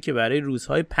زاپاسی که برای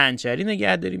روزهای پنچری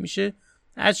نگهداری میشه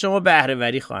از شما بهره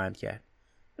وری خواهند کرد.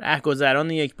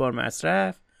 رهگذران یک بار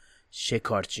مصرف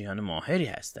شکارچیان ماهری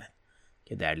هستند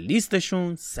که در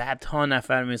لیستشون صدها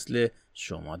نفر مثل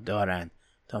شما دارن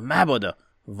تا مبادا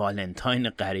ولنتاین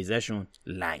غریزشون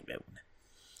لنگ بمونه.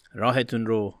 راهتون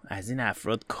رو از این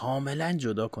افراد کاملا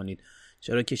جدا کنید،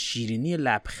 چرا که شیرینی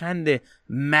لبخند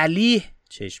ملیح،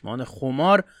 چشمان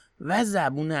خمار و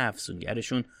زبون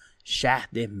افسونگرشون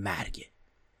شهد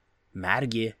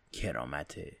مرگ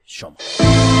کرامت شما.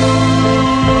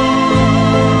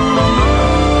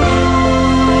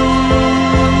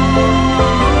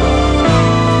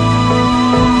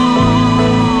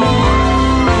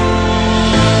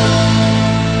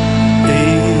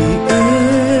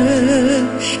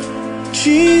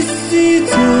 چیستی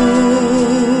تو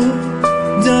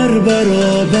در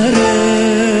برابر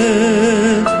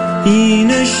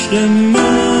این عشق من،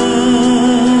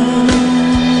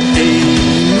 ای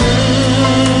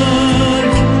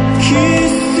مرگ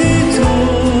کیستی تو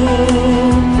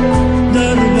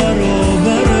در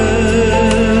برابر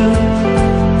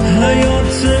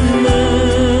حیات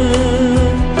من،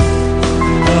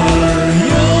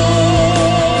 فریاد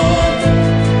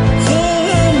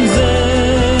خواهم زد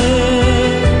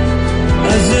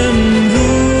از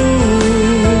امروز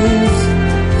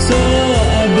تا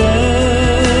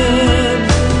ابد،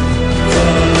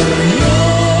 فریاد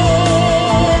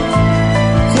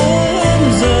خواهم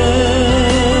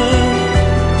زد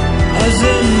از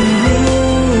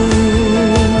امروز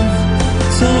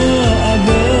تا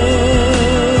ابد،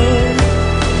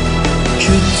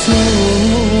 که تو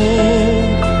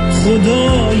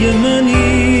خدای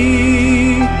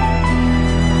منی،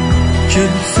 که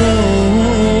تو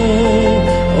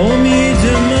امید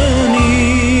منی،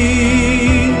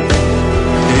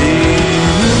 ای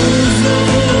روزا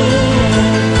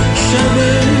شب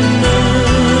من،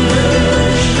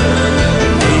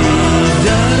 ای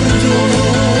درد و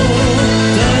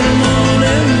درمان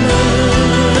من،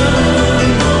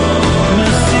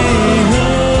 مسیح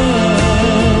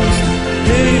است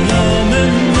پیغام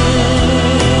من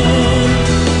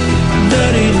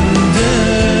در این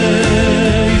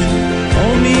دیر،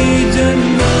 امید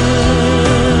من،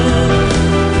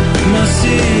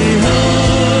 مسیح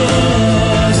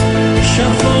است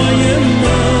شفای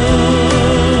من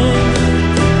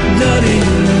در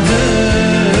این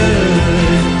دیر،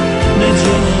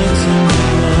 نجات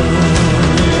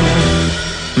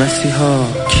مسیحا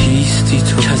کیستی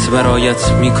تو که از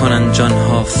برایت میکنن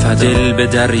جانها فدا، دل به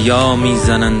دریا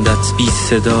میزنندت بی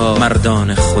صدا،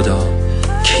 مردان خدا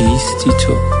کیستی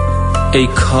تو؟ ای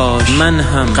کاش من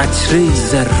هم قطره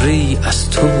ذره از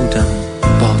تو بودم،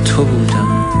 با تو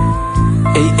بودم.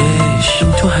 ای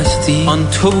عشق تو هستی، آن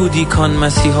تو بودی کان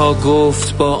مسیحا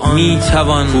گفت با آن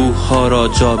میتوان روحها را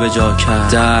جا به جا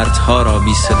کرد، دردها را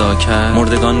بی صدا کرد،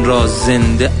 مردگان را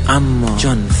زنده اما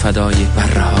جان فدای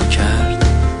برها کرد.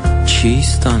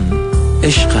 چیستان؟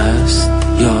 عشق است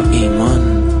یا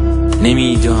ایمان؟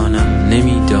 نمیدانم،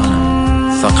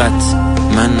 فقط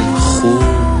من خوب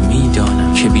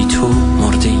میدانم که بی تو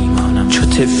مرده ایمانم، چو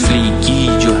طفلی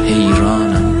گیج و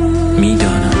حیرانم،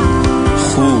 میدانم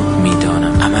خوب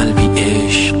میدانم عمل بی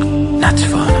عشق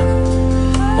نتوانم.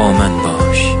 با من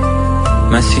باش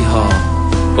مسیحا،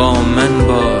 با من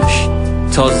باش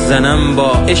تا زنم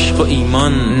با عشق و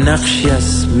ایمان نقشی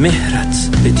از مهرت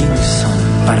بدین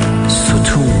سان، بر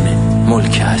ستون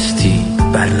ملک هستی،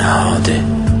 بر نهاد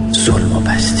ظلم و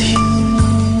پستی.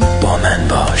 با من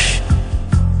باش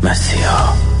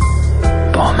مسیحا،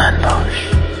 با من باش.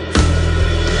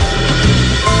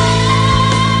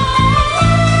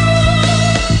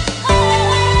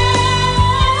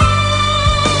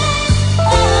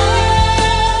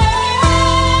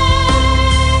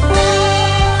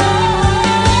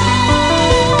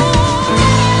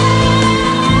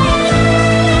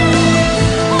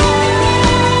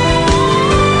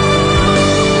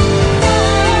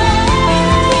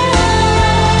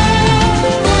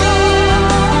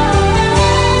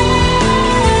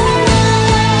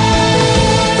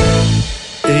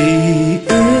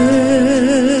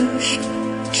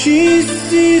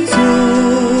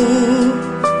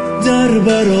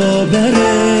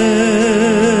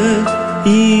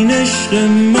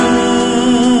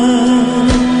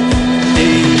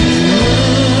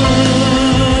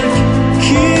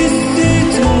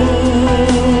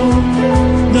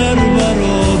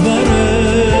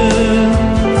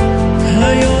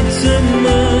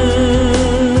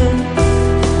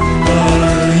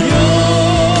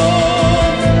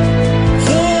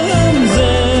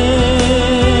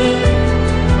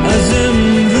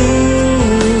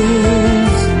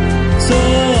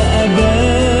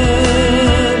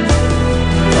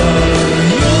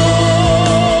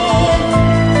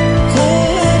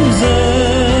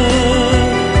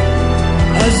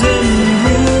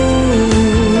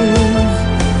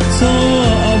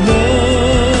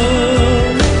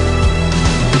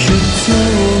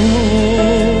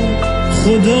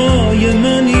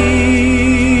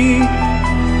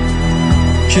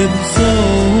 که تو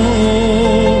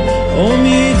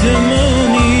امید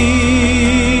منی.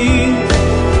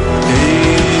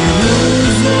 ای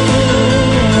روزا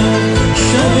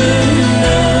شب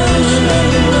من،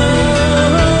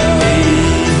 ای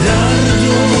درد و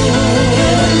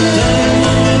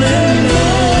درمان من،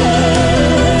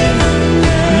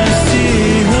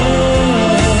 مستی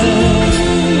هست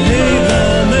ای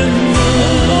غم من،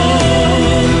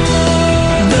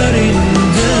 در این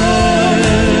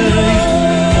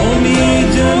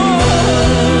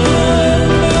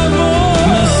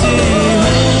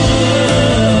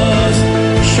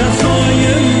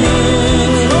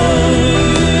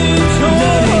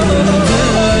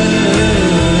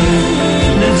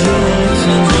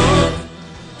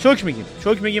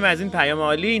شکر میگیم از این پیام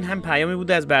عالی. این هم پیامی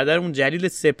بود از برادرمون جلیل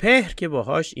سپهر که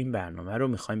باهاش این برنامه رو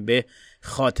میخوایم به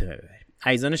خاتمه ببریم.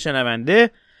 عزیزان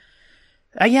شنونده،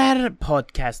 اگر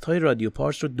پادکست های رادیو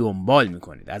پارس رو دنبال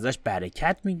میکنید، ازش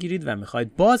برکت میگیرید و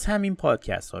میخواید باز همین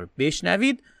پادکست ها رو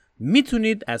بشنوید،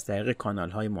 میتونید از طریق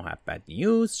کانال های محبت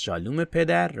نیوز، شالوم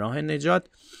پدر، راه نجات،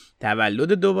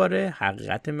 تولد دوباره،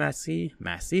 حقیقت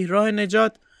مسیح راه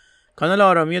نجات، کانال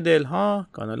آرامی دلها،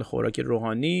 کانال خوراک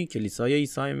روحانی، کلیسای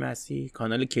عیسی مسیح،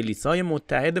 کانال کلیسای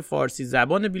متحد فارسی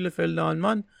زبان بیلفلد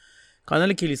آلمان،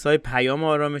 کانال کلیسای پیام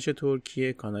آرامش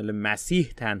ترکیه، کانال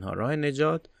مسیح تنها راه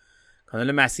نجات،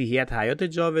 کانال مسیحیت حیات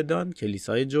جاودان،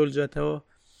 کلیسای جلجتا،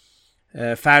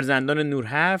 فرزندان نور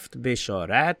هفت،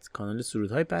 بشارت، کانال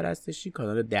سرودهای پرستشی،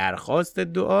 کانال درخواست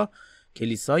دعا،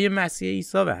 کلیسای مسیح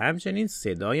عیسی و همچنین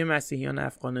صدای مسیحیان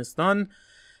افغانستان.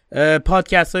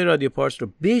 پادکست های رادیو پارس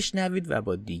رو بشنوید و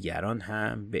با دیگران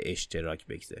هم به اشتراک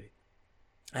بگذارید.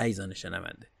 عزیزان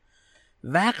شنونده،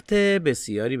 وقت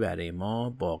بسیاری برای ما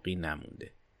باقی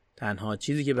نمونده. تنها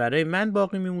چیزی که برای من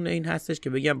باقی میمونه این هستش که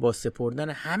بگم با سپردن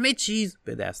همه چیز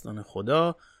به دستان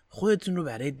خدا خودتون رو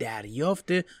برای دریافت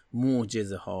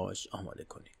معجزه هاش آماده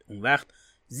کنید. اون وقت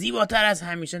زیباتر از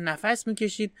همیشه نفس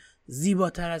میکشید،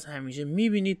 زیباتر از همیشه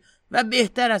میبینید و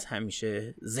بهتر از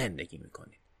خمیشه زندگی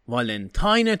میکنید.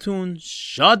 ولنتاینتون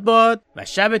شاد باد و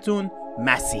شبتون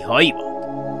مسیحایی باد.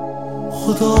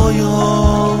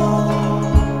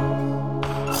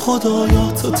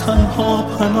 خدایا تو تنها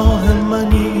پناه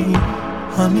منی،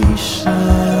 همیشه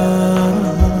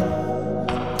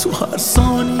تو هر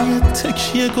ثانیه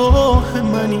تکیه گاه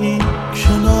منی.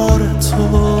 کنار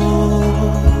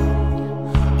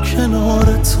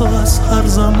تو از هر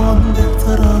زمان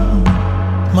بهترم.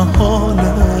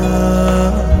 محاله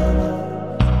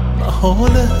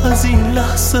از این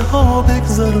لحظه ها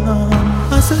بگذرم.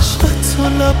 از عشق تو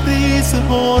لبریز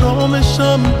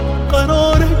آرامشم،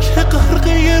 قراره که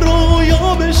غرقه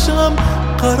رویا بشم.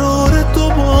 قراره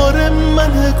دوباره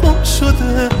من گم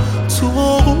شده تو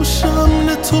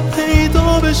آغوشم تو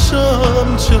پیدا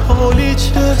بشم. چه حالی،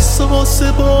 چه احساس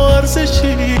با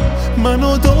ارزشی،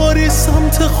 منو داری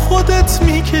سمت خودت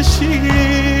میکشی.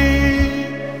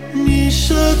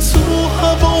 میشه تو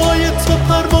هوای تو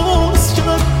پرواز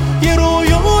کرد، یه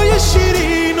رویای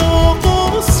شیرین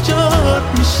آغاز کرد.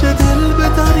 میشه دل به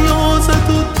دریا زد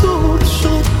و دور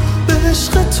شد، به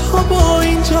عشق تو با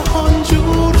این جهان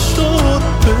جور شد.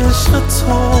 به عشق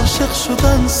تو عاشق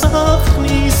شدن سخت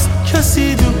نیست،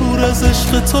 کسی دور از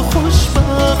عشق تو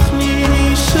خوشبخت نیست.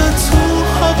 میشه تو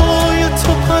هوای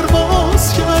تو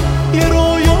پرواز کرد، یه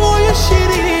رویای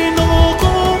شیرین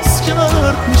آغاز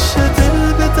کرد. میشه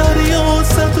دل به دریا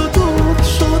زد و دور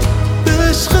شد، به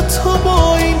عشق تو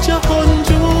با این جهان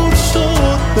جور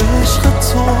شد. به عشق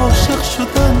تو عاشق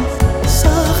شدن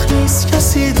سخت نیست،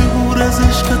 کسی دور از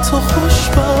عشق تو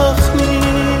خوشبخت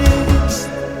نیست.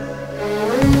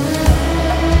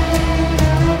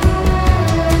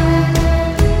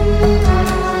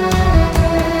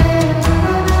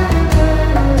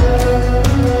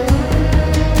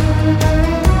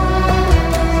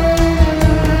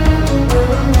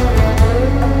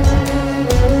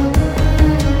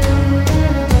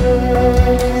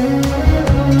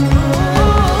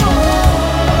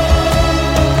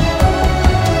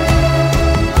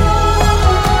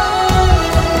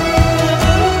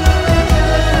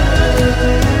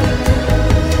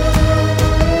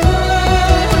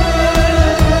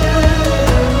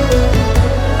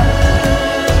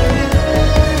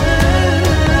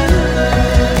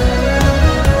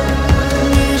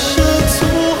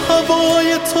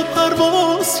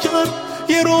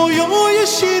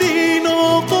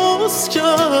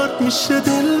 میشه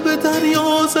دل به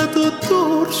دریا زد و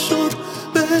دور شد،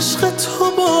 به عشق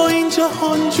تو با این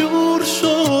جهان جور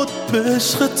شد. به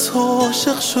عشق تو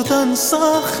عاشق شدن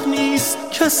سخت نیست،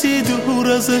 کسی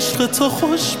دور از عشق تو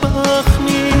خوشبخت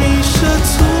نیست. میشه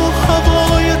تو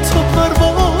هوای تو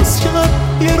پرواز کرد،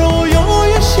 یه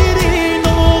رویای شیرین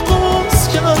آغاز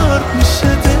کرد.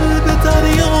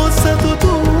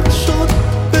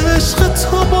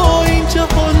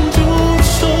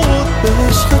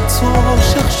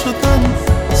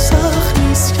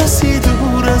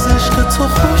 تو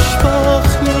خوش باش.